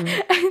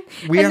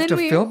 we And have then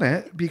to film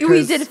it because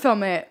we did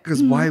film it.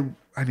 Because why?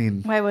 I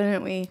mean, Why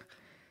wouldn't we?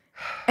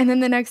 And then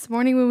the next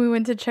morning when we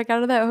went to check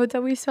out of that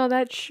hotel, we saw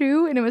that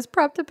shoe and it was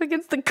propped up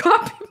against the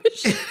copy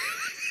machine.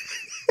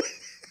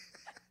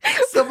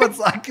 someone's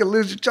like, you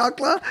lose your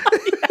chocolate.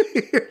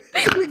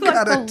 We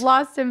got Like it. the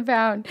lost and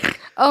found.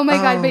 Oh my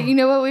God. But you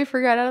know what we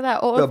forgot out of that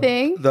whole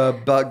thing? The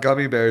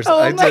gummy bears. Oh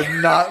I my-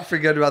 did not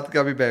forget about the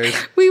gummy bears.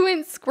 We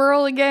went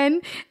squirrel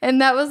again,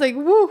 and that was like,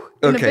 woo,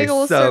 in Okay, a big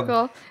old so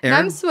circle. And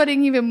Aaron I'm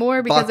sweating even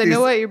more because bought I know these-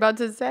 what you're about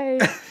to say.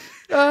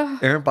 Ugh.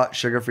 Aaron bought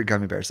sugar-free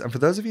gummy bears. And for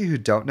those of you who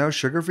don't know,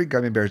 sugar-free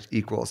gummy bears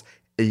equals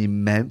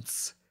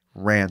immense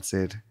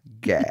rancid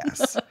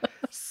gas.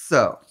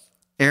 So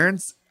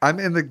I'm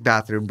in the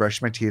bathroom,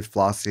 brushing my teeth,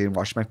 flossing,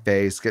 washing my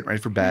face, getting ready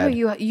for Oh, bed.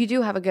 you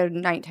do have a good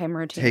nighttime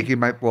routine.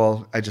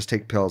 I just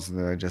take pills and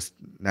then I just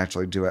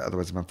naturally do it.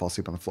 Otherwise, I'm going to fall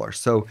asleep on the floor.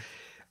 So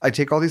I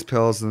take all these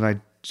pills and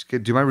then I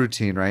do my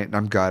routine, right? And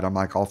I'm good. I'm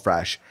like all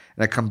fresh.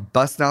 And I come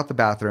busting out the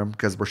bathroom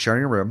because we're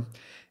sharing a room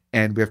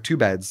and we have 2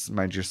 beds,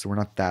 mind you. So we're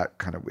not that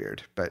kind of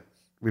weird, but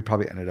we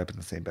probably ended up in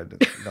the same bed in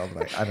the middle of the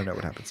night. I don't know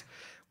what happens.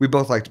 We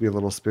both like to be a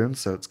little spoon,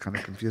 so it's kind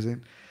of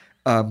confusing.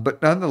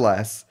 But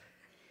nonetheless,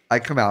 I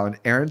come out and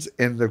Erin's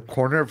in the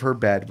corner of her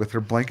bed with her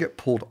blanket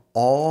pulled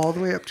all the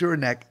way up to her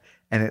neck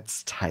and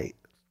it's tight.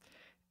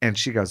 And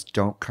she goes,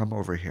 don't come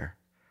over here.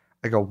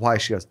 I go, why?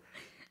 She goes,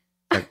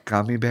 the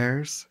gummy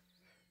bears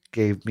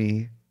gave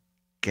me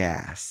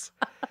gas.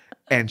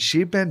 And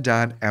she'd been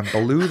done and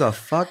blew the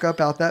fuck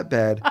up out that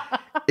bed.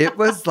 It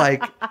was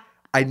like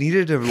I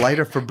needed to light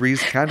a Febreze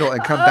candle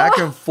and come back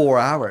in 4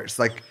 hours.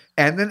 Like,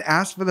 and then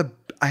ask for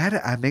I had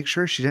to make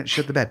sure she didn't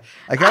shit the bed.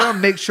 I got to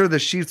make sure the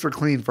sheets were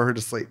clean for her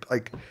to sleep.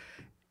 Like,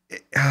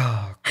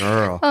 oh,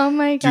 girl. Oh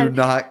my Do God.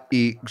 not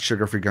eat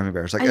sugar-free gummy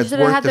bears. Like, I it's should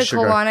have worth had the the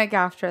sugar. colonic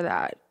after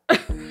that.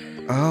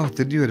 Oh,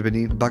 then you would have been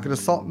eating a bucket of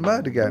salt and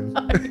mud again.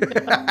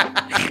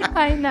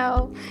 I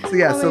know. So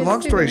yeah, Oh, so it's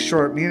long story stupid.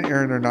 short, me and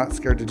Erin are not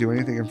scared to do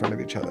anything in front of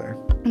each other.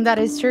 That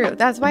is true.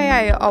 That's why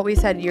I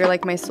always said you're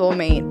like my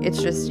soulmate. It's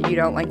just you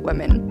don't like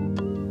women.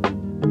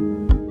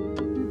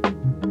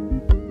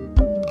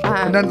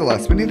 But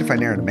nonetheless, we need to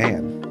find Erin a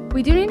man.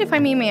 We do need to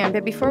find me a man,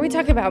 but before we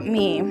talk about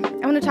me, I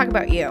want to talk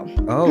about you.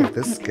 Oh,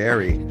 this is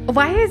scary.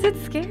 Why is it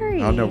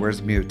scary? Oh no,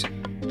 where's mute?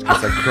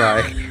 Because I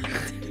cry.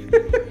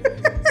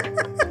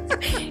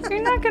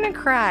 You're not going to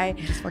cry.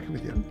 Just fucking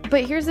with you.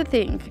 But here's the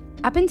thing.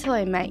 Up until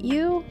I met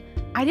you,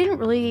 I didn't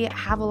really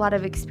have a lot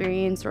of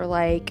experience or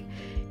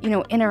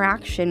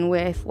interaction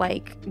with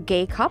like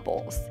gay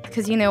couples.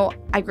 Because,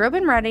 I grew up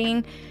in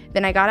Reading,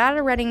 then I got out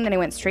of Reading, then I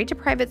went straight to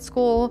private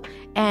school.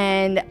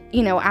 And,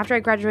 after I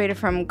graduated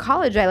from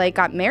college, I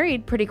got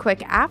married pretty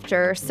quick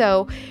after.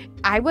 So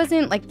I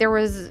wasn't there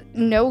was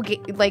no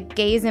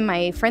gays in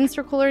my friend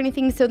circle or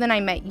anything. So then I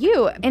met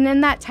you. And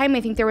in that time,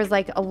 I think there was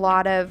a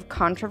lot of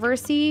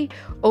controversy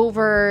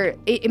over,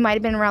 it might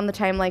have been around the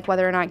time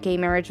whether or not gay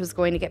marriage was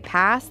going to get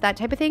passed, that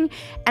type of thing.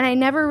 And I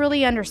never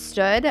really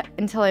understood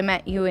until I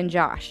met you and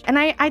Josh. And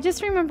I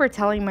just remember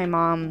telling my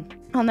mom,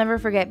 I'll never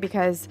forget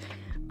because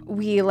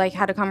we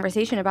had a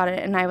conversation about it.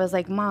 And I was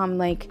like,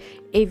 Mom,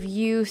 if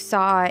you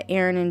saw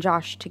Aaron and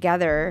Josh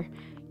together,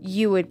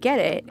 you would get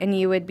it. And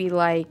you would be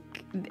like,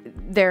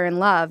 they're in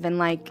love and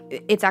like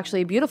it's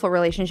actually a beautiful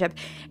relationship.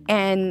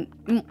 And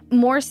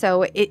more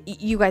so,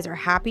 you guys are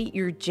happy.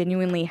 You're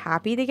genuinely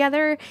happy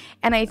together.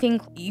 And I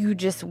think you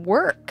just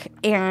work.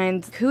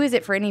 And who is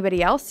it for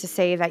anybody else to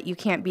say that you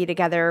can't be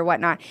together or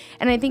whatnot?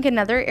 And I think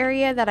another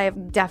area that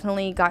I've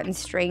definitely gotten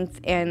strength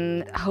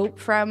and hope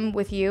from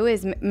with you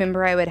is,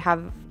 remember, I would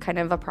have kind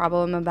of a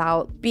problem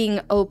about being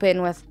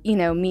open with, you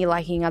know, me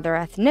liking other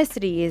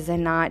ethnicities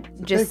and not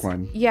just, big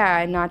one. yeah,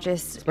 and not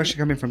just, Especially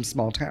coming from a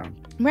small town.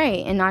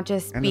 right, and not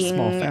just And being a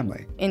small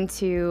family.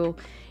 into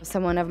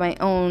someone of my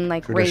own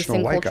like race Traditional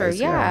and white culture. guys,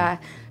 yeah.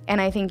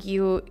 And I think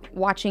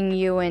watching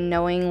you and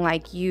knowing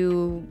like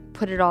you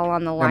put it all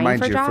on the Now, line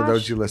mind for you, Josh. for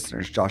those of you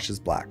listeners, Josh is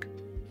black.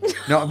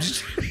 No, I'm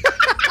just.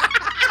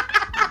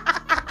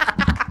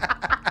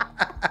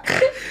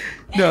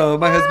 No,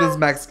 my husband's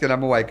Mexican.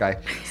 I'm a white guy.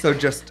 So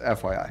just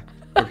FYI.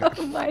 Okay.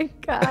 Oh my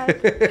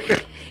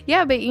God.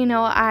 Yeah, but you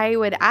know, I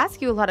would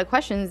ask you a lot of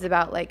questions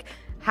about like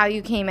how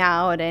you came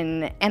out,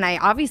 and I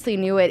obviously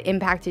knew it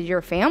impacted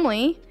your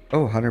family.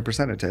 Oh,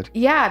 100% it did.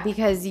 Yeah,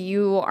 because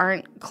you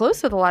aren't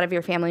close with a lot of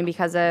your family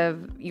because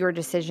of your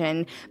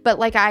decision. But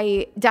like,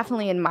 I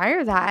definitely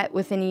admire that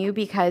within you,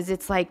 because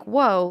it's like,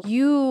 whoa,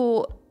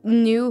 you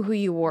knew who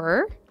you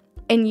were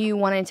and you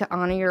wanted to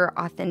honor your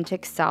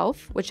authentic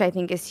self, which I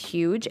think is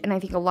huge. And I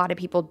think a lot of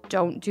people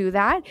don't do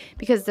that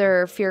because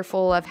they're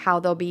fearful of how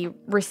they'll be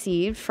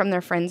received from their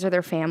friends or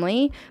their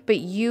family. But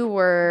you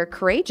were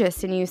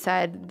courageous and you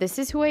said, this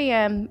is who I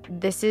am,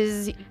 this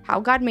is how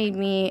God made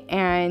me,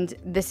 and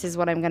this is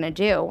what I'm going to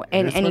do.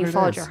 And what you it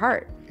followed is. your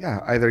heart.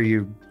 Yeah, either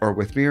you are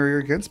with me or you're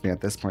against me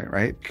at this point,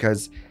 right?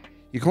 Because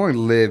you can only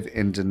live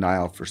in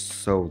denial for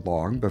so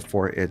long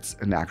before it's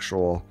an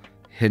actual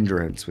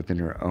hindrance within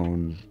your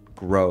own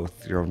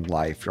growth, your own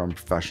life, your own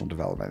professional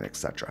development,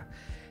 etc.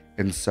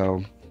 And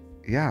so,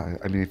 yeah,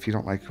 I mean, if you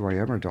don't like who I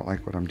am or don't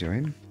like what I'm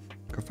doing,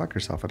 go fuck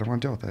yourself. I don't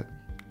want to deal with it.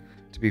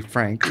 To be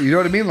frank, you know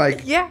what I mean?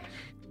 Like, Yeah.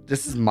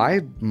 this is my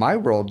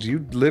world.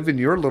 You live in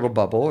your little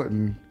bubble,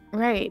 and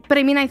Right. But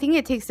I mean, I think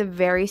it takes a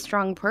very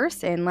strong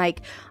person.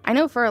 Like, I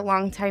know for a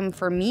long time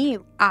for me,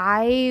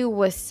 I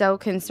was so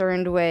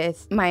concerned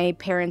with my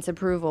parents'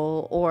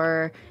 approval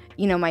or,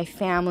 you know, my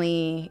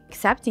family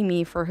accepting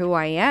me for who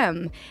I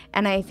am.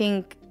 And I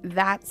think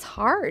that's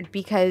hard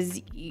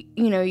because, you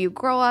know, you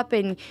grow up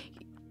and,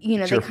 you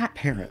know, it's they your kind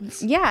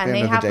parents. Yeah, At and the they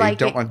end of have the day, like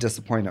you don't want to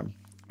disappoint them.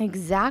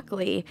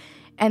 Exactly.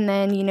 And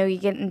then, you know, you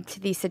get into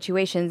these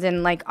situations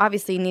and like,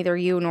 obviously neither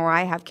you nor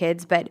I have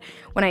kids, but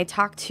when I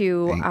talk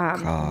to, Thank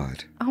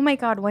God. oh my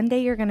God, one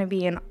day you're going to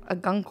be a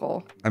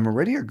gunkle. I'm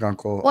already a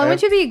gunkle. Well, I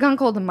want you to be a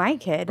gunkle to my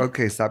kid.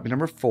 Okay, stop me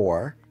number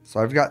 4. So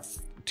I've got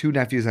 2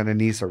 nephews and a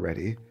niece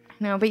already.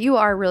 No, but you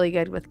are really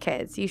good with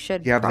kids. You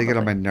should. Yeah, but they get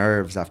on my probably.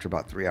 nerves after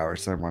about 3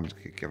 hours, so I wanted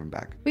to give them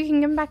back. We can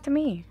give them back to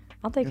me.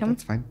 I'll take Yeah, them.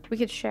 that's fine. We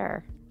could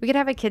share. We could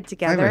have a kid I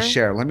together. have a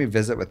share. Let me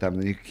visit with them,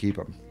 then you can keep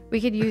them. We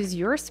could use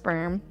your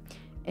sperm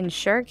and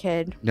share a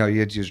kid. No, you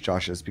had to use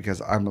Josh's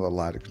because I'm a little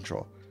out of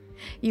control.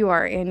 You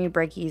are, and you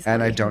break easily.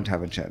 And I don't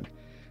have a chin.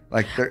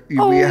 Like,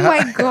 Oh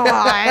my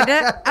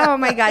God. Oh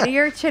my God.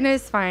 Your chin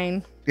is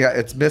fine. Yeah,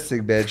 it's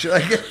missing, bitch.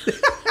 Like,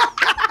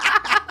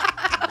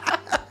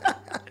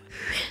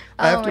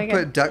 I have Oh to my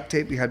put God. duct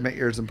tape behind my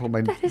ears and pull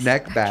my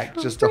neck back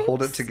just to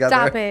hold it together.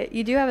 Stop it.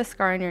 You do have a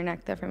scar on your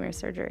neck, though, from your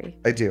surgery.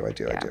 I do.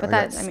 Yeah, but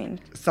got I mean-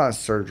 it's not a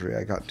surgery.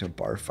 I got into a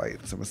bar fight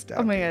and someone stabbed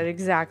Oh my me. God,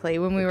 exactly.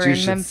 When we were You in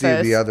should Memphis.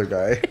 see the other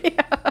guy.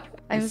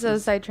 I'm so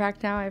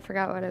sidetracked now. I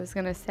forgot what I was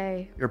going to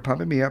say. You're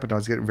pumping me up, and I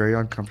was getting very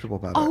uncomfortable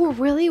about it Oh,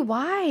 really?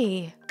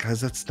 Why?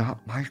 because it's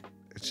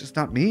just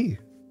not me.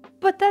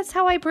 But that's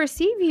how I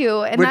perceive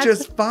you. And Which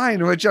that's is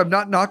fine. Which I'm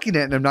not knocking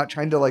it, and I'm not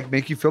trying to like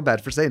make you feel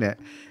bad for saying it.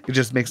 It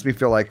just makes me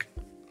feel like,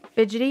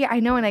 fidgety. I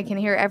know, and I can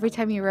hear every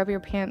time you rub your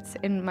pants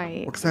in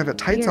my. because I have it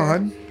tights ear.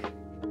 on.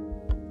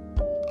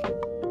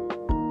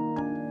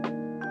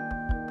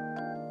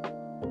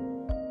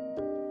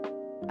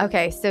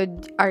 Okay, so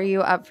are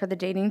you up for the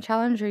dating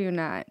challenge or you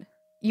not?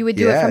 You would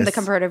do it from the Yes.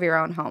 comfort of your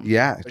own home.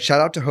 Yeah.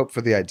 Shout out to Hope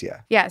for the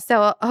idea. Yeah,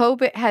 so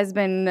Hope has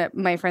been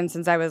my friend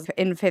since I was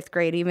in 5th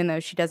grade, even though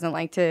she doesn't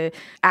like to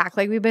act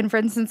like we've been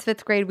friends since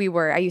 5th grade. We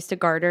were. I used to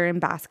guard her in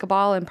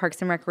basketball and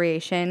Parks and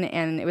Recreation,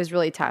 and it was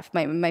really tough.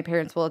 My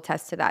parents will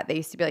attest to that. They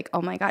used to be like,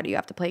 oh my God, you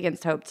have to play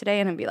against Hope today.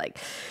 And I'd be like,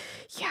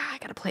 yeah, I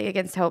got to play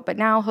against Hope. But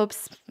now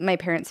Hope's my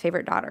parents'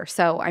 favorite daughter.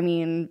 So, I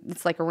mean,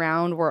 it's like a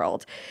round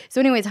world.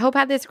 So anyways, Hope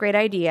had this great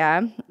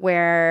idea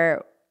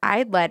where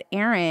I'd let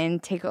Aaron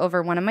take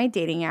over one of my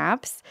dating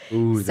apps.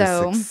 Ooh,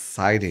 So- that's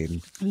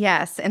exciting.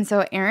 Yes. And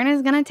so Aaron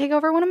is going to take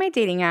over one of my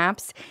dating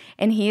apps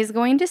and he is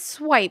going to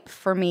swipe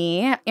for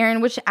me.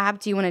 Aaron, which app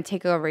do you want to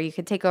take over? You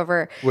could take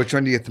over, Which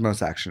one do you get the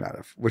most action out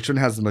of? Which one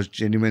has the most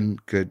genuine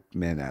good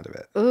men out of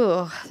it?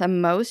 the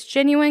most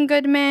genuine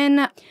good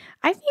men.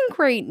 I think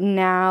right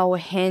now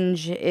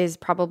Hinge is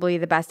probably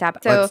the best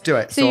app. So, Let's do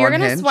it. So So you're on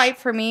going to Hinge? swipe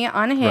for me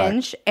on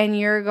Hinge and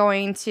you're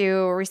going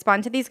to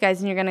respond to these guys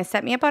and you're going to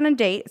set me up on a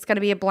date. It's going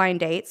to be a blind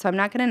date, so I'm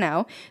not going to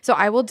know. So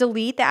I will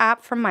delete the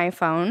app from my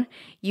phone.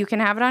 You can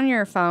have it on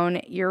your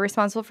phone. You're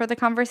responsible for the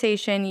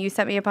conversation. You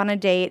set me up on a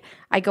date.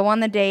 I go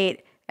on the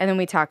date. and then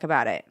we talk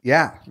about it.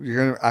 Yeah, you're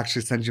going to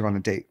actually send you on a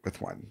date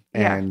with one.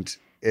 Yeah. And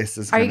this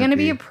is Are you going going to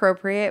be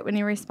appropriate when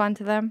you respond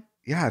to them?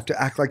 Yeah, I have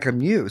to act like I'm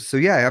you. So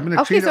yeah, I'm going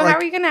to Okay, treat so it like... how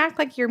are you going to act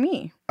like you're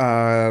me?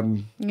 You're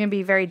going to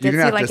be very You're ditzy going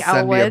to have like to Elle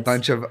send me a Woods?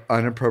 bunch of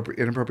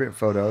inappropriate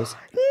photos.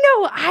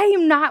 No, I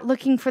am not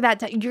looking for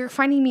that. You're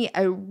finding me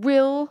a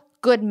real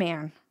good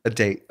man. A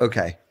date.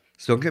 Okay.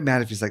 So don't get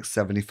mad if he's like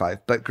 75.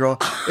 But girl,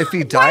 if he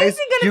Why dies, is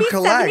he going you to be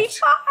collect.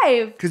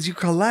 75? Because you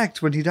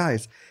collect when he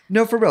dies.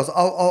 No, for reals.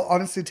 I'll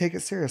honestly take it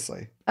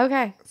seriously.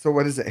 Okay. So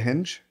what is it,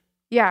 Hinge?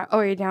 Yeah. Oh,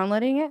 are you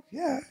downloading it?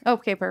 Yeah.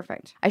 Okay,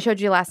 perfect. I showed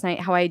you last night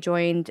how I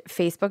joined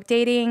Facebook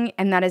dating,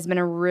 and that has been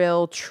a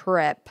real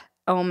trip.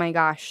 Oh my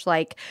gosh.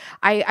 Like,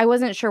 I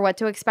wasn't sure what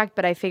to expect,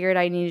 but I figured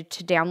I needed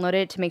to download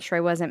it to make sure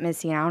I wasn't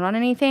missing out on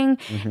anything.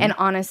 Mm-hmm. And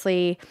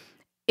honestly,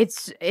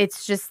 it's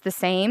just the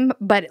same,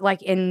 but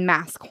like in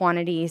mass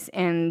quantities,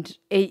 and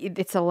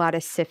it's a lot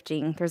of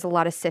sifting. There's a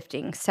lot of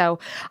sifting. So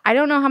I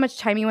don't know how much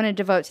time you want to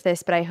devote to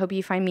this, but I hope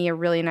you find me a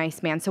really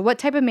nice man. So what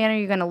type of man are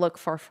you going to look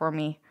for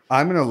me?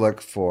 I'm going to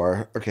look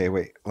for, okay,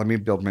 wait, let me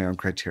build my own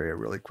criteria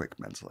really quick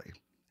mentally.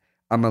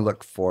 I'm going to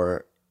look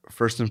for,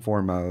 first and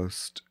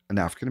foremost, an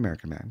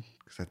African-American man,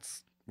 because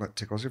that's what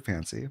tickles your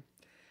fancy.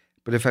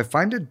 But if I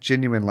find a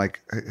genuine,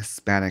 like, a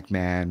Hispanic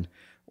man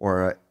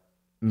or a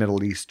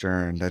Middle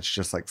Eastern that's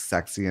just, like,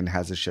 sexy and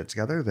has his shit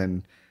together,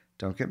 then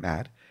don't get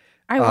mad.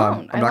 I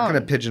won't. I'm not going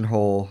to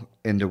pigeonhole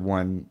into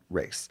one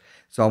race.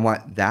 So I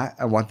want that.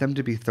 I want them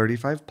to be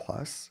 35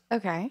 plus.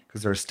 Okay.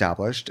 Because they're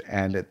established,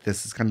 and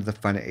this is kind of the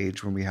fun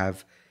age when we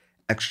have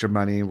extra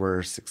money,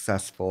 we're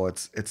successful.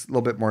 It's a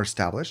little bit more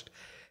established.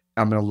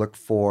 I'm going to look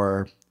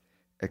for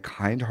a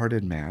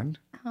kind-hearted man.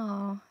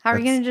 Oh, how are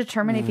you going to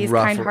determine if he's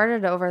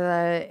kind-hearted over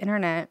the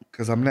internet?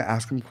 Because I'm going to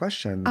ask him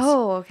questions.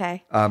 Oh,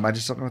 okay. I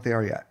just don't know what they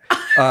are yet.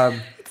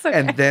 It's okay.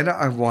 And then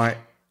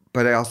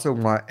I also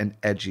want an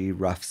edgy,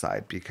 rough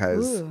side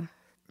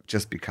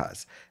just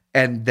because.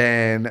 And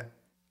then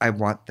I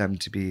want them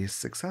to be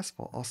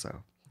successful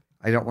also.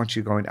 I don't want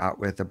you going out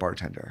with a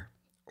bartender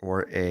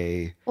or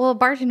a... Well, a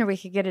bartender, we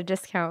could get a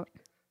discount.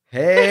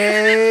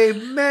 Hey,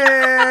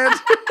 man.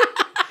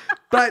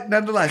 But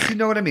nonetheless, you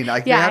know what I mean?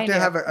 Like, Yeah, they have I to do.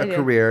 have I a do.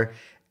 career.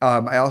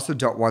 I also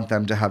don't want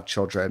them to have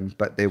children,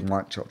 but they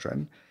want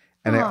children.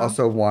 And I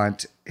also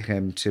want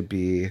him to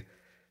be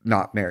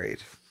not married.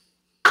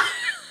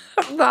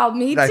 Well,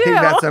 me too. I think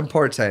that's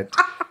important.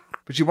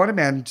 But you want a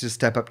man to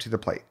step up to the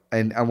plate.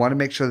 And I want to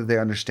make sure that they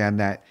understand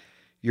that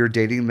you're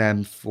dating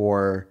them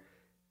for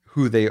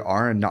who they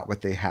are and not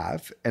what they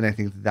have. And I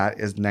think that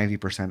is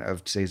 90%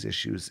 of today's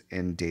issues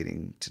in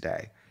dating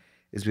today,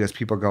 is because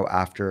people go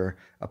after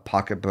a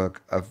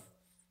pocketbook, of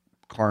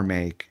car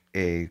make,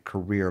 a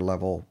career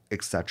level,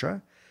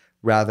 etc.,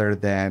 rather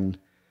than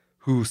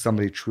who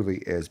somebody truly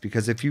is.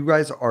 Because if you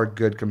guys are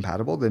good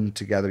compatible, then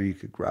together you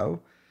could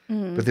grow.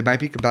 But they might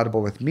be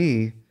compatible with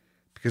me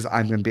because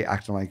I'm going to be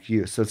acting like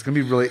you. So it's going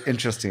to be really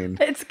interesting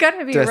It's going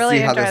to be to really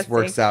see how interesting. this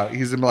works out.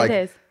 He's going to be like, It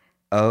is.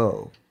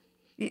 oh,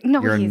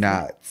 No, you're he's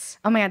not. nuts.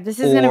 Oh my God, this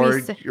is going Or to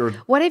be so... you're-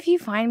 What if you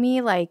find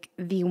me like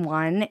the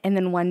one, and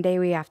then one day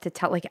we have to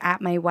tell, like at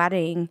my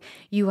wedding,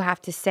 you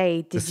have to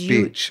say, The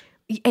speech.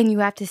 And you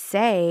have to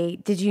say,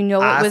 did you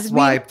know it I was me?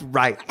 swiped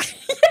right.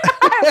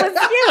 It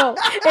was you.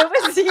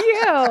 It was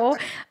you.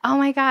 Oh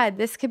my God,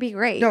 this could be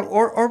great. No,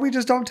 or we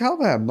just don't tell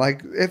them.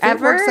 Like, if Ever?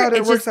 it works out, it It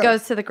works just out.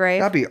 goes to the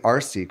grave? That'd be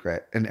our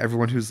secret, and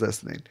everyone who's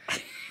listening.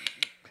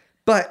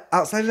 But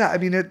outside of that, I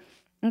mean,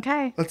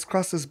 Okay. let's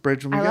cross this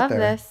bridge when we I get love there.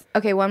 this.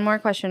 Okay, one more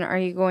question. Are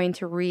you going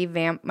to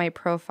revamp my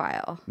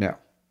profile? No,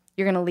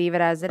 You're going to leave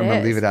it as it I'm is?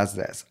 going to leave it as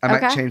it is. I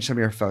might Okay. change some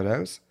of your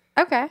photos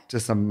Okay. to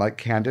some like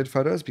candid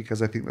photos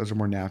because I think those are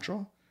more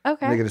natural.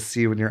 Okay. And they get to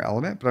see you in your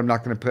element, but I'm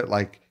not going to put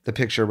like the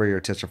picture where your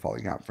tits are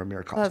falling out from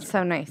your costume. That's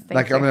so nice. Thank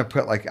Like you. I'm going to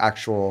put like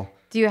actual...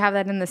 Do you have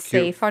that in the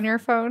safe on your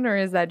phone, or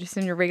is that just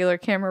in your regular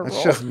camera That's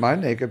roll? just my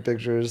naked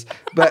pictures.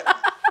 But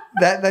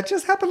that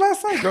just happened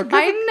last night. Girl,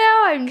 I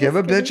know. I'm give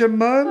a just bitch a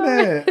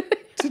moment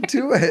to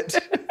do it.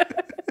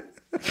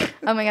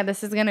 Oh my God,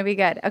 this is going to be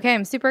good. Okay,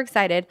 I'm super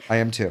excited. I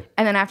am too.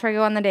 And then after I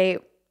go on the date,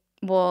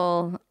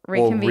 we'll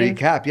We'll reconvene.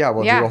 recap. Yeah,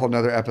 we'll do Yeah. a whole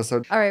nother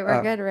episode. All right,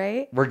 we're good,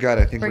 right? We're good.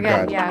 I think We're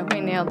we're good. Yeah,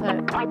 we nailed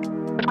it.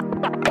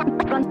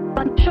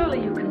 But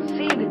surely you can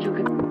see that you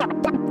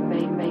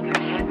can make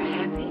her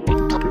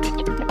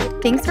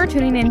happy. Thanks for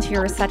tuning in to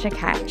You're Such a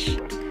Catch.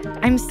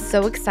 I'm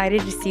so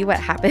excited to see what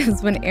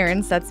happens when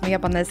Erin sets me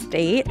up on this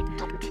date.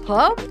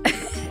 Well,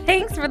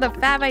 thanks for the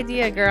fab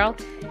idea, girl.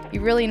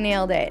 You really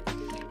nailed it.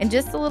 And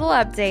just a little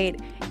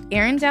update,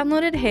 Erin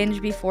downloaded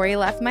Hinge before he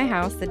left my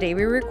house the day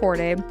we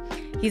recorded.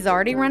 He's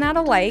already run out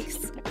of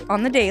likes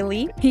on the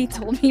daily. He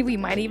told me we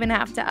might even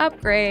have to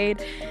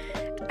upgrade.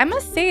 I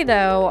must say,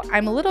 though,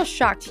 I'm a little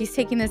shocked he's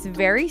taking this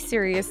very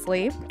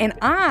seriously, and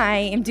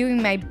I am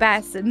doing my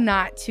best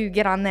not to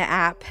get on the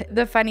app.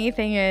 The funny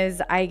thing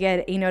is, I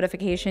get a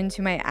notification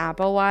to my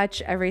Apple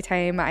Watch every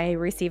time I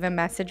receive a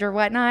message or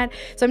whatnot,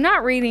 so I'm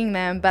not reading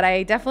them, but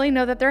I definitely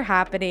know that they're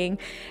happening.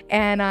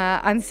 And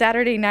on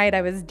Saturday night,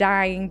 I was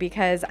dying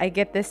because I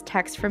get this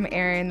text from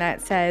Erin that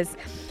says,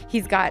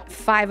 He's got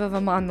 5 of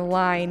them on the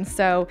line.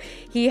 So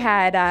he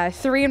had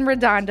 3 in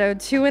Redondo,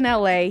 2 in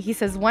LA. He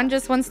says 1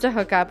 just wants to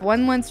hook up,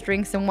 1 wants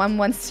drinks, and 1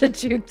 wants to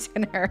do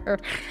dinner.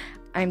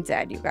 I'm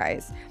dead, you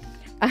guys.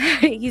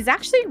 He's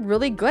actually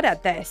really good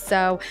at this.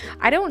 So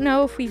I don't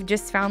know if we've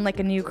just found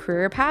like a new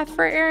career path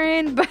for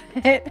Aaron, but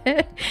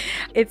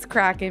it's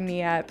cracking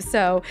me up.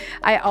 So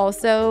I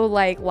also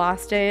like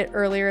lost it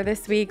earlier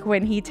this week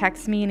when he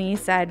texted me and he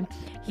said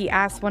he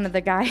asked one of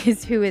the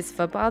guys who his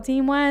football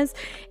team was,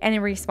 and he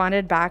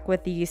responded back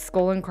with the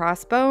skull and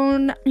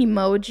crossbone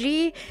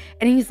emoji.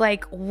 And he's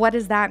like, "What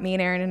does that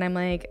mean, Aaron?" And I'm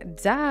like,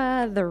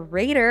 "Duh, the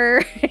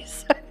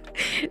Raiders."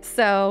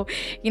 So,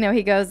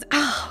 he goes,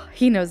 "Oh,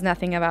 he knows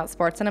nothing about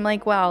sports." And I'm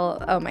like,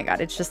 well, oh my God,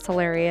 it's just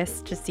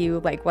hilarious to see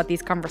like what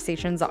these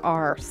conversations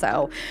are.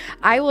 So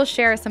I will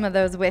share some of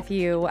those with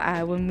you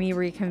when we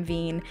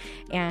reconvene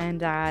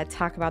and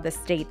talk about the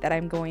state that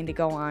I'm going to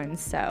go on.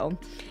 So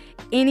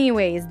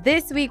anyways,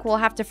 this week we'll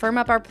have to firm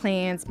up our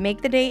plans,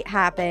 make the date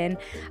happen.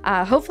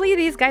 Hopefully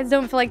these guys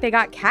don't feel like they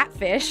got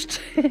catfished.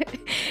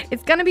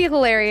 It's gonna be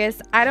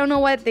hilarious. I don't know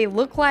what they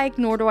look like,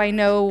 nor do I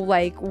know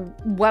like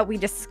what we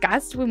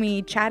discussed when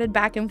we chatted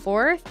back and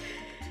forth.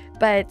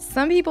 But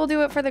some people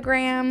do it for the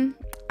gram.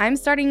 I'm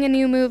starting a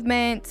new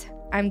movement.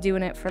 I'm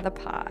doing it for the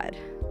pod.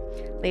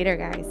 Later,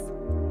 guys.